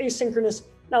functions asynchronous,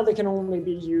 now they can only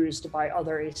be used by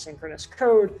other asynchronous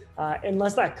code,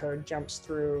 unless that code jumps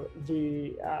through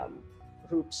the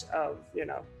hoops of,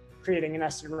 creating a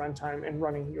nested runtime and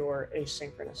running your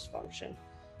asynchronous function.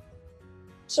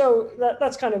 So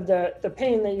that's kind of the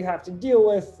pain that you have to deal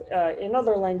with in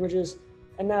other languages.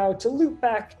 And now to loop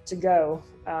back to Go,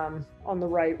 on the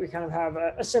right, we kind of have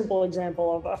a simple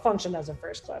example of a function as a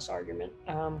first class argument.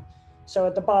 So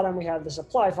at the bottom, we have this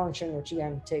apply function, which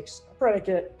again takes a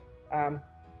predicate.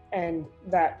 And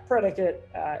that predicate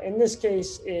in this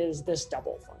case is this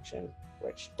double function,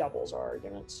 which doubles our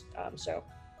arguments. So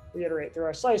we iterate through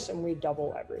our slice and we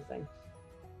double everything.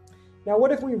 Now,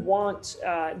 what if we want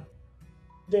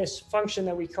this function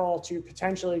that we call to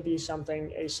potentially be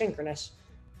something asynchronous?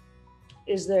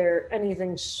 Is there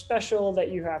anything special that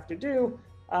you have to do?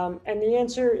 And the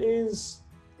answer is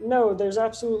no, there's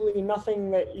absolutely nothing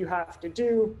that you have to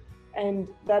do. And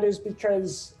that is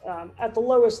because at the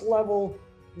lowest level,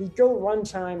 the Go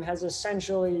runtime has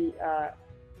essentially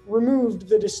removed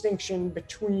the distinction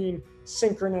between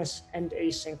synchronous and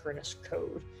asynchronous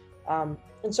code.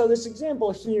 And so this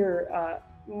example here,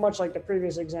 much like the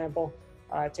previous example,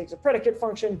 takes a predicate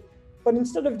function, but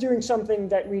instead of doing something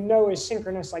that we know is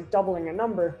synchronous, like doubling a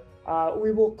number,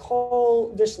 we will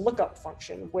call this lookup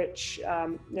function, which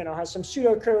has some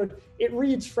pseudocode. It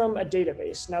reads from a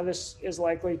database. Now, this is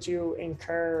likely to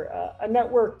incur a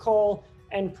network call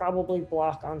and probably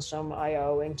block on some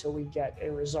I/O until we get a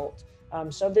result.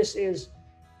 So this is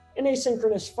an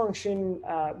asynchronous function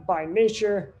by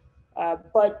nature,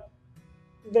 but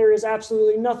there is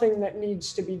absolutely nothing that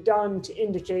needs to be done to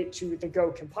indicate to the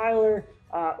Go compiler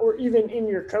or even in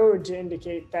your code to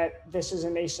indicate that this is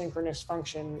an asynchronous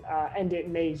function and it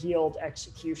may yield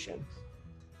execution.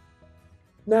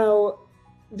 Now,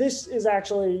 this is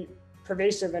actually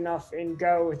pervasive enough in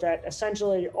Go that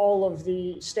essentially all of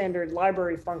the standard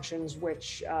library functions,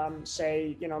 which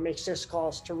say, make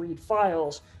syscalls to read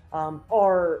files,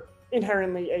 are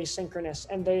inherently asynchronous,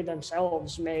 and they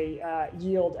themselves may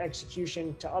yield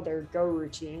execution to other Go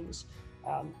routines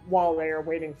while they are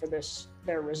waiting for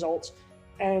their results.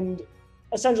 And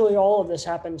essentially all of this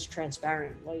happens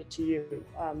transparently to you.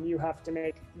 You have to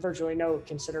make virtually no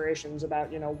considerations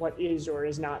about what is or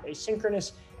is not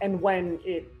asynchronous and when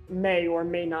it may or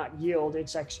may not yield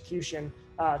its execution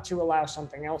to allow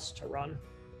something else to run.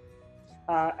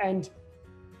 And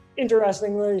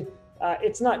interestingly,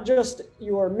 it's not just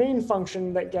your main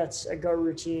function that gets a Go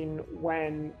routine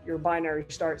when your binary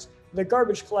starts. The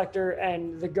garbage collector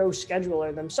and the Go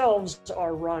scheduler themselves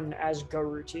are run as Go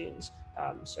routines.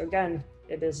 So again,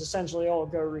 it is essentially all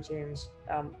Go routines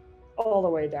all the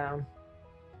way down.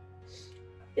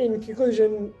 In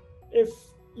conclusion, if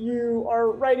you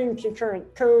are writing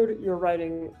concurrent code, you're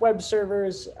writing web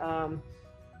servers,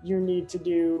 you need to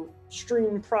do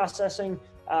stream processing.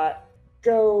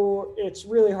 Go, it's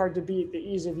really hard to beat the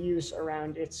ease of use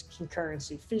around its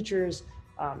concurrency features.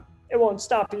 It won't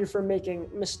stop you from making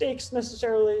mistakes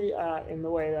necessarily in the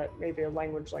way that maybe a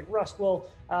language like Rust will,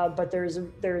 but there's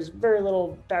very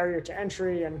little barrier to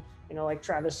entry. And like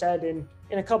Travis said, in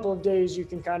a couple of days, you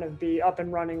can kind of be up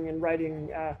and running and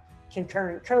writing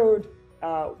concurrent code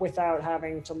without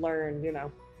having to learn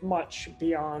much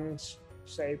beyond,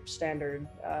 say, standard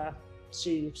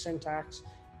C syntax,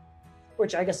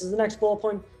 which I guess is the next bullet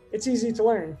point. It's easy to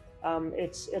learn.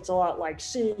 It's a lot like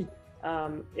C.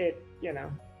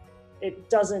 It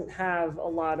doesn't have a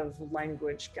lot of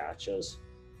language gotchas.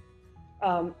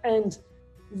 And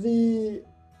the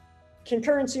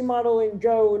concurrency model in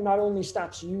Go not only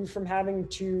stops you from having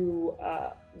to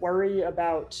worry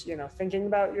about, thinking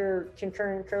about your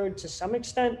concurrent code to some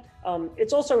extent,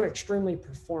 it's also extremely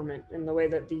performant in the way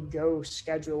that the Go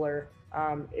scheduler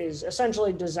is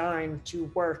essentially designed to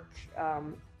work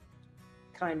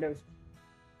kind of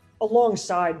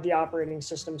alongside the operating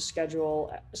system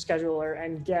scheduler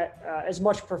and get as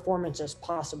much performance as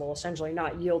possible, essentially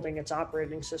not yielding its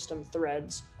operating system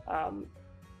threads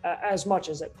as much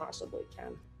as it possibly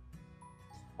can.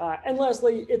 And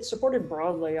lastly, it's supported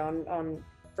broadly on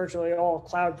virtually all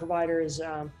cloud providers.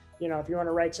 If you want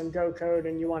to write some Go code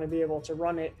and you want to be able to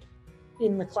run it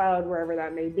in the cloud, wherever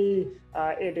that may be,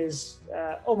 it is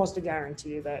almost a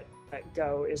guarantee that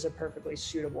Go is a perfectly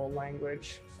suitable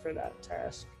language for that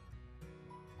task.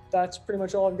 That's pretty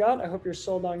much all I've got. I hope you're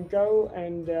sold on Go,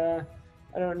 and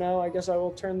I don't know, I guess I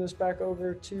will turn this back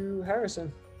over to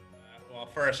Harrison. Well,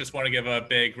 first, just want to give a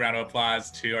big round of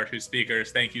applause to our two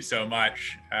speakers. Thank you so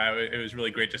much. It was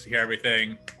really great just to hear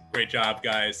everything. Great job,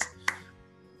 guys.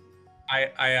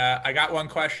 I got one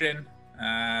question.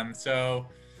 So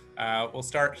we'll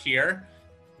start here.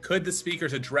 Could the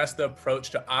speakers address the approach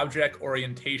to object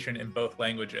orientation in both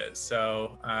languages?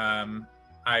 So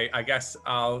I guess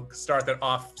I'll start that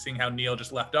off, seeing how Neil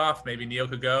just left off. Maybe Neil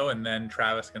could go, and then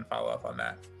Travis can follow up on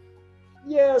that.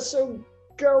 Yeah, so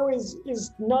Go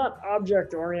is not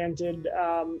object-oriented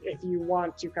if you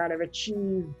want to kind of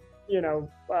achieve,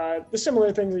 the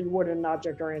similar things that you would in an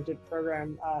object-oriented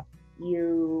program.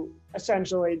 you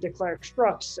essentially declare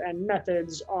structs and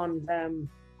methods on them,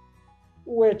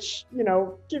 which,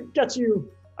 gets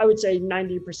you, I would say,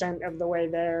 90% of the way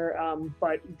there.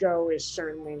 But Go is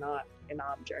certainly not an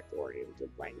object-oriented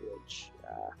language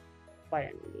by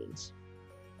any means.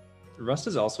 Rust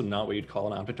is also not what you'd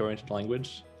call an object-oriented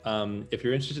language. If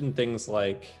you're interested in things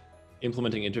like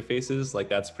implementing interfaces, like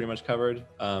that's pretty much covered.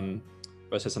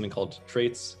 Rust has something called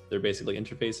traits. They're basically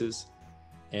interfaces.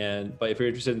 But if you're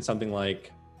interested in something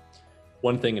like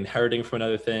one thing inheriting from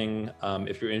another thing,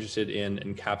 if you're interested in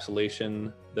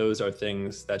encapsulation, those are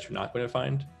things that you're not going to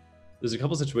find. There's a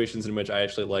couple situations in which I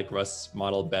actually like Rust's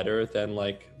model better than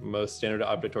like most standard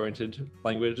object-oriented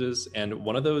languages. And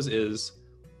one of those is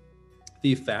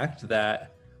the fact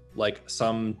that like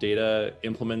some data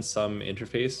implements some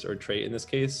interface or trait in this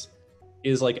case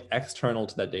is like external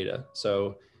to that data.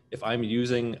 So if I'm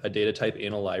using a data type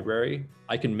in a library,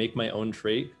 I can make my own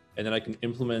trait and then I can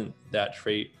implement that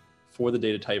trait for the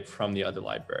data type from the other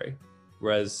library.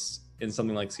 Whereas in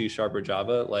something like C# or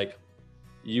Java, like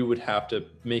you would have to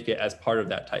make it as part of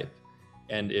that type.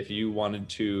 And if you wanted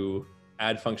to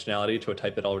add functionality to a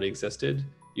type that already existed,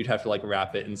 you'd have to like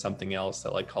wrap it in something else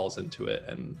that like calls into it.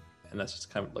 And that's just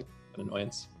kind of like an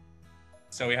annoyance.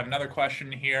 So we have another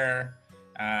question here.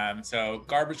 So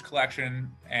garbage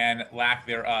collection and lack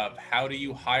thereof. How do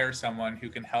you hire someone who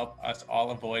can help us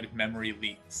all avoid memory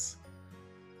leaks?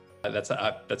 That's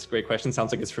a great question.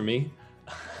 Sounds like it's for me.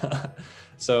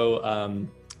 So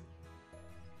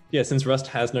yeah, since Rust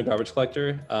has no garbage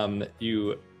collector,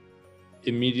 you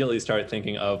immediately start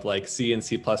thinking of like C and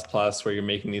C++, where you're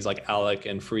making these like alloc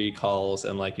and free calls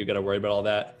and like you got to worry about all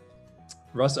that.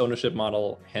 Rust ownership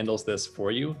model handles this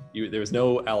for you. There's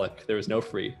no alloc, there is no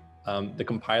free. The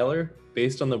compiler,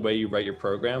 based on the way you write your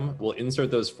program, will insert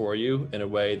those for you in a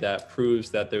way that proves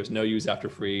that there's no use after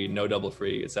free, no double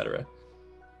free, etc.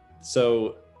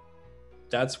 So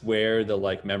that's where the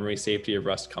like memory safety of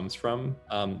Rust comes from.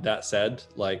 That said,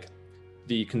 like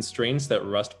the constraints that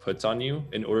Rust puts on you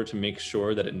in order to make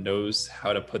sure that it knows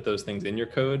how to put those things in your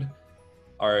code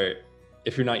are,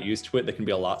 if you're not used to it, they can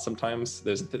be a lot sometimes.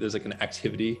 There's like an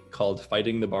activity called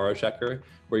fighting the borrow checker,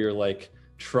 where you're like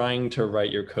trying to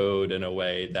write your code in a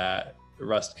way that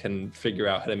Rust can figure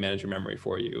out how to manage your memory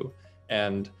for you.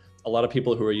 And a lot of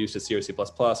people who are used to C or C++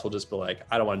 will just be like,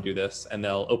 I don't want to do this. And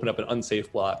they'll open up an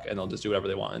unsafe block and they'll just do whatever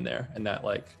they want in there. And that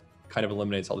like kind of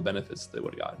eliminates all the benefits they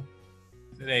would have gotten.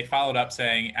 They followed up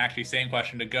saying, actually same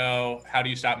question to Go. How do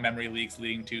you stop memory leaks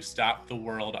leading to stop the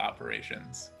world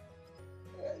operations?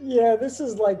 Yeah, this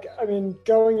is like, I mean,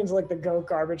 going into like the Go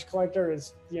garbage collector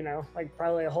is, like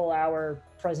probably a whole hour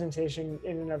presentation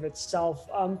in and of itself.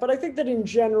 But I think that in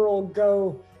general,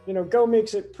 Go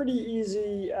makes it pretty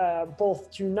easy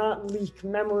both to not leak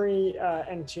memory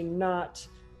and to not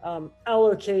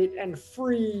allocate and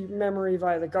free memory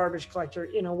via the garbage collector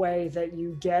in a way that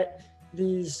you get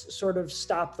these sort of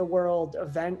stop the world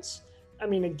events. I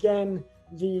mean, again,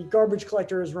 the garbage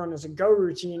collector is run as a Go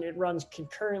routine. It runs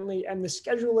concurrently, and the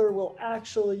scheduler will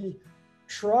actually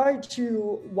try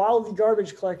to, while the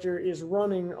garbage collector is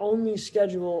running, only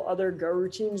schedule other Go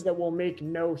routines that will make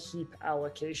no heap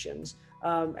allocations.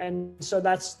 And so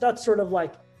that's sort of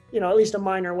like, at least a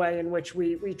minor way in which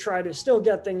we try to still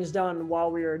get things done while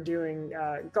we are doing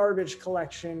garbage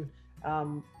collection.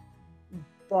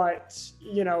 But,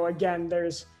 again,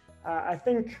 there's, I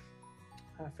think,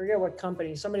 I forget what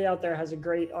company, somebody out there has a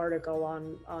great article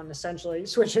on essentially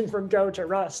switching from Go to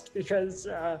Rust because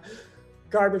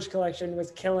garbage collection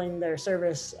was killing their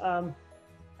service.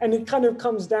 And it kind of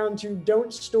comes down to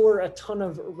don't store a ton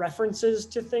of references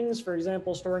to things. For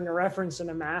example, storing a reference in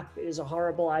a map is a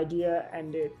horrible idea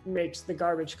and it makes the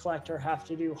garbage collector have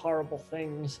to do horrible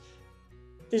things.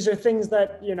 These are things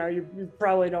that, you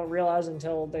probably don't realize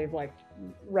until they've like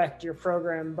wrecked your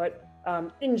program. But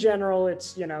in general,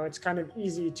 it's kind of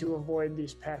easy to avoid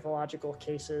these pathological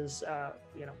cases,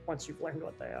 once you've learned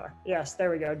what they are. Yes,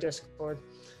 there we go, Discord.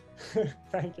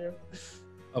 Thank you.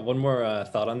 One more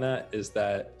thought on that is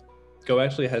that Go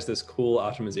actually has this cool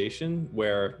optimization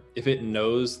where if it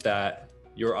knows that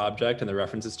your object and the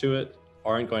references to it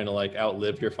aren't going to like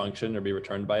outlive your function or be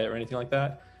returned by it or anything like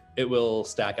that, it will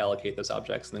stack allocate those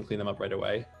objects and then clean them up right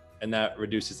away. And that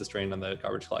reduces the strain on the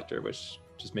garbage collector, which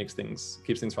just keeps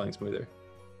things running smoother.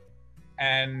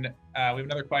 And we have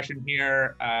another question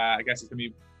here. I guess it's gonna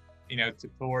be,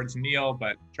 towards Neil,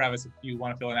 but Travis, if you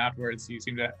want to fill in afterwards, you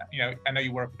seem to, I know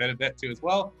you work with it a bit too as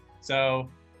well. So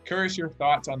curious your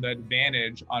thoughts on the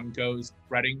advantage on Go's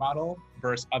threading model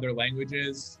versus other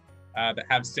languages that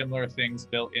have similar things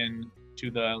built in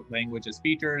to the language's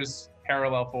features,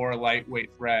 parallel for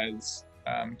lightweight threads,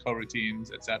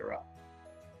 coroutines, etc.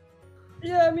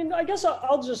 Yeah, I mean, I guess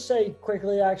I'll just say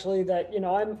quickly, actually, that,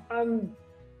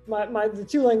 the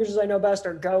two languages I know best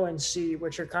are Go and C,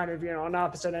 which are kind of, on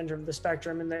opposite ends of the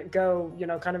spectrum, and that Go,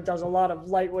 kind of does a lot of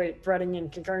lightweight threading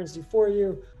and concurrency for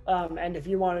you. And if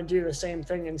you want to do the same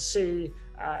thing in C,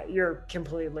 you're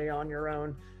completely on your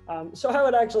own. So I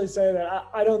would actually say that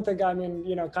I don't think I'm in,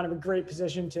 kind of a great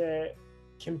position to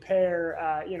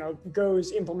compare,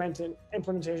 Go's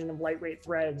implementation of lightweight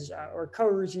threads or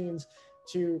coroutines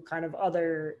to kind of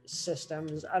other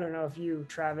systems. I don't know if you,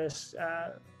 Travis,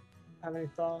 have any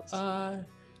thoughts?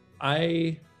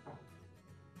 I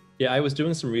was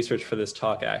doing some research for this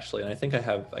talk actually, and I think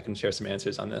I can share some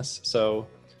answers on this. So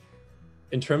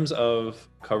in terms of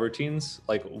coroutines,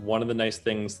 like one of the nice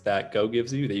things that Go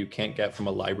gives you that you can't get from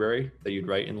a library that you'd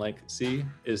write in like C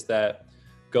is that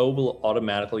Go will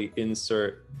automatically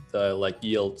insert the like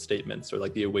yield statements or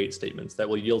like the await statements that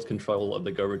will yield control of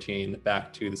the Go routine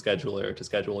back to the scheduler to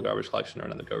schedule a garbage collection or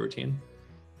another Go routine.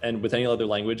 And with any other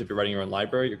language, if you're writing your own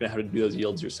library, you're gonna have to do those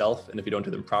yields yourself. And if you don't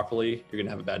do them properly, you're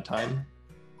gonna have a bad time.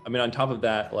 I mean, on top of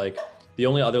that, like the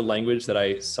only other language that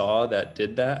I saw that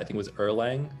did that, I think was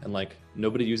Erlang, and like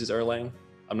nobody uses Erlang.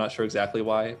 I'm not sure exactly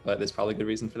why, but there's probably a good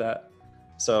reason for that.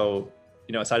 So,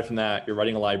 aside from that, you're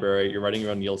writing a library, you're writing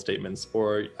your own yield statements,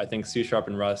 or I think C#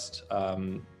 and Rust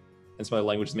and some other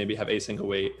languages maybe have async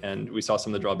await, and we saw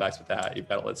some of the drawbacks with that. You've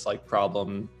got this like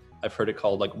problem. I've heard it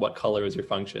called like, what color is your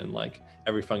function? Like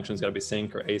every function's got to be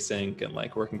sync or async, and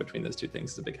like working between those two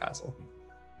things is a big hassle.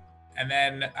 And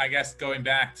then I guess going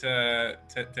back to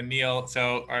Neil,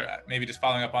 so or maybe just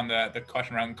following up on the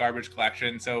question around garbage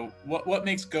collection. So what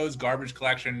makes Go's garbage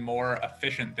collection more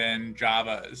efficient than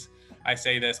Java's? I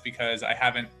say this because I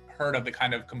haven't heard of the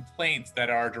kind of complaints that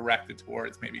are directed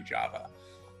towards maybe Java.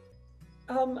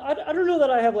 I don't know that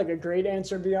I have like a great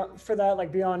answer beyond,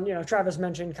 Travis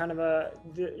mentioned kind of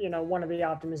one of the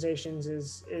optimizations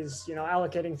is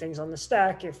allocating things on the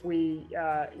stack. If we,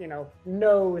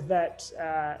 know that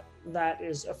that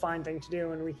is a fine thing to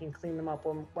do and we can clean them up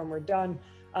when we're done.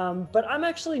 But I'm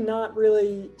actually not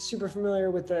really super familiar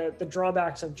with the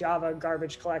drawbacks of Java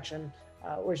garbage collection,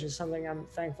 which is something I'm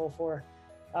thankful for,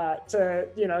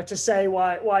 to say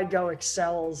why Go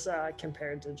excels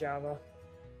compared to Java.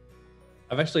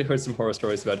 I've actually heard some horror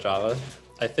stories about Java.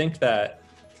 I think that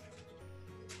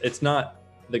it's not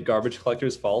the garbage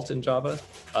collector's fault in Java.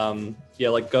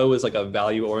 Like Go is like a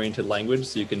value-oriented language,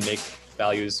 so you can make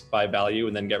values by value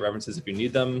and then get references if you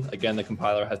need them. Again, the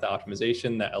compiler has the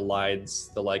optimization that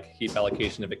aligns the like heap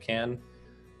allocation if it can.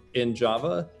 In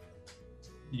Java,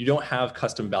 you don't have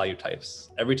custom value types.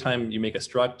 Every time you make a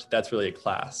struct, that's really a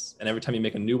class. And every time you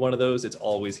make a new one of those, it's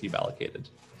always heap allocated.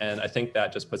 And I think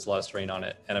that just puts a lot of strain on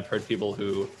it. And I've heard people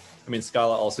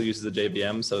Scala also uses a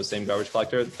JVM, so same garbage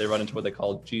collector. They run into what they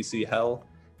call GC hell.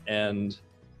 And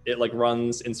it like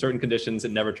runs in certain conditions,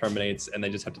 it never terminates, and they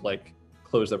just have to like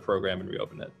close their program and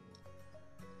reopen it.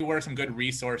 What are some good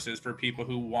resources for people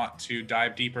who want to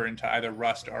dive deeper into either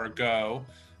Rust or Go,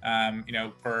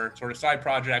 for sort of side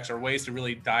projects or ways to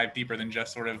really dive deeper than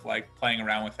just sort of like playing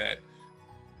around with it?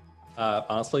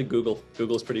 Honestly,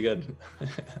 Google's pretty good.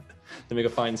 They make a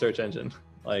fine search engine.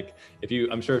 Like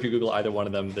I'm sure if you Google either one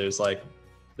of them, there's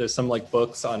some like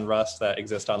books on Rust that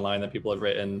exist online that people have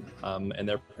written, and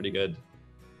they're pretty good.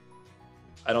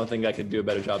 I don't think I could do a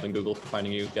better job than Google for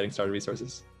finding you getting started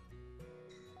resources.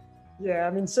 Yeah, I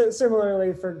mean,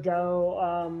 similarly for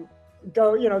Go,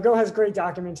 Go has great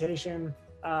documentation.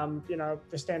 The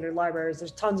standard libraries.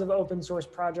 There's tons of open source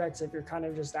projects if you're kind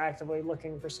of just actively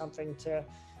looking for something to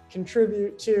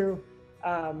contribute to.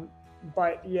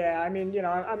 But yeah, I mean,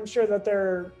 I'm sure that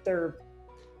there are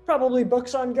probably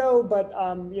books on Go, but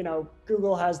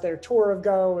Google has their tour of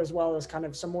Go as well as kind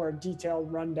of some more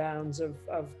detailed rundowns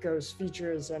of Go's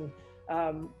features, and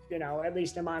at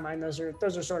least in my mind, those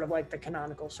are sort of like the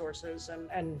canonical sources,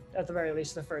 and at the very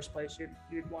least, the first place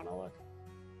you'd want to look.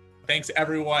 Thanks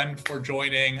everyone for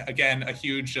joining. Again, a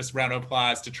huge just round of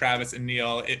applause to Travis and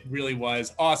Neil. It really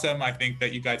was awesome. I think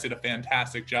that you guys did a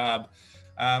fantastic job.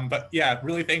 But yeah,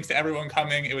 really thanks to everyone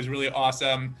coming. It was really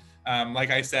awesome. Like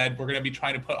I said, we're going to be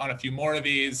trying to put on a few more of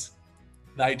these.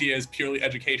 The idea is purely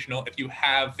educational. If you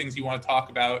have things you want to talk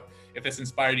about, if this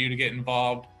inspired you to get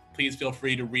involved, please feel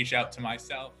free to reach out to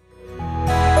myself.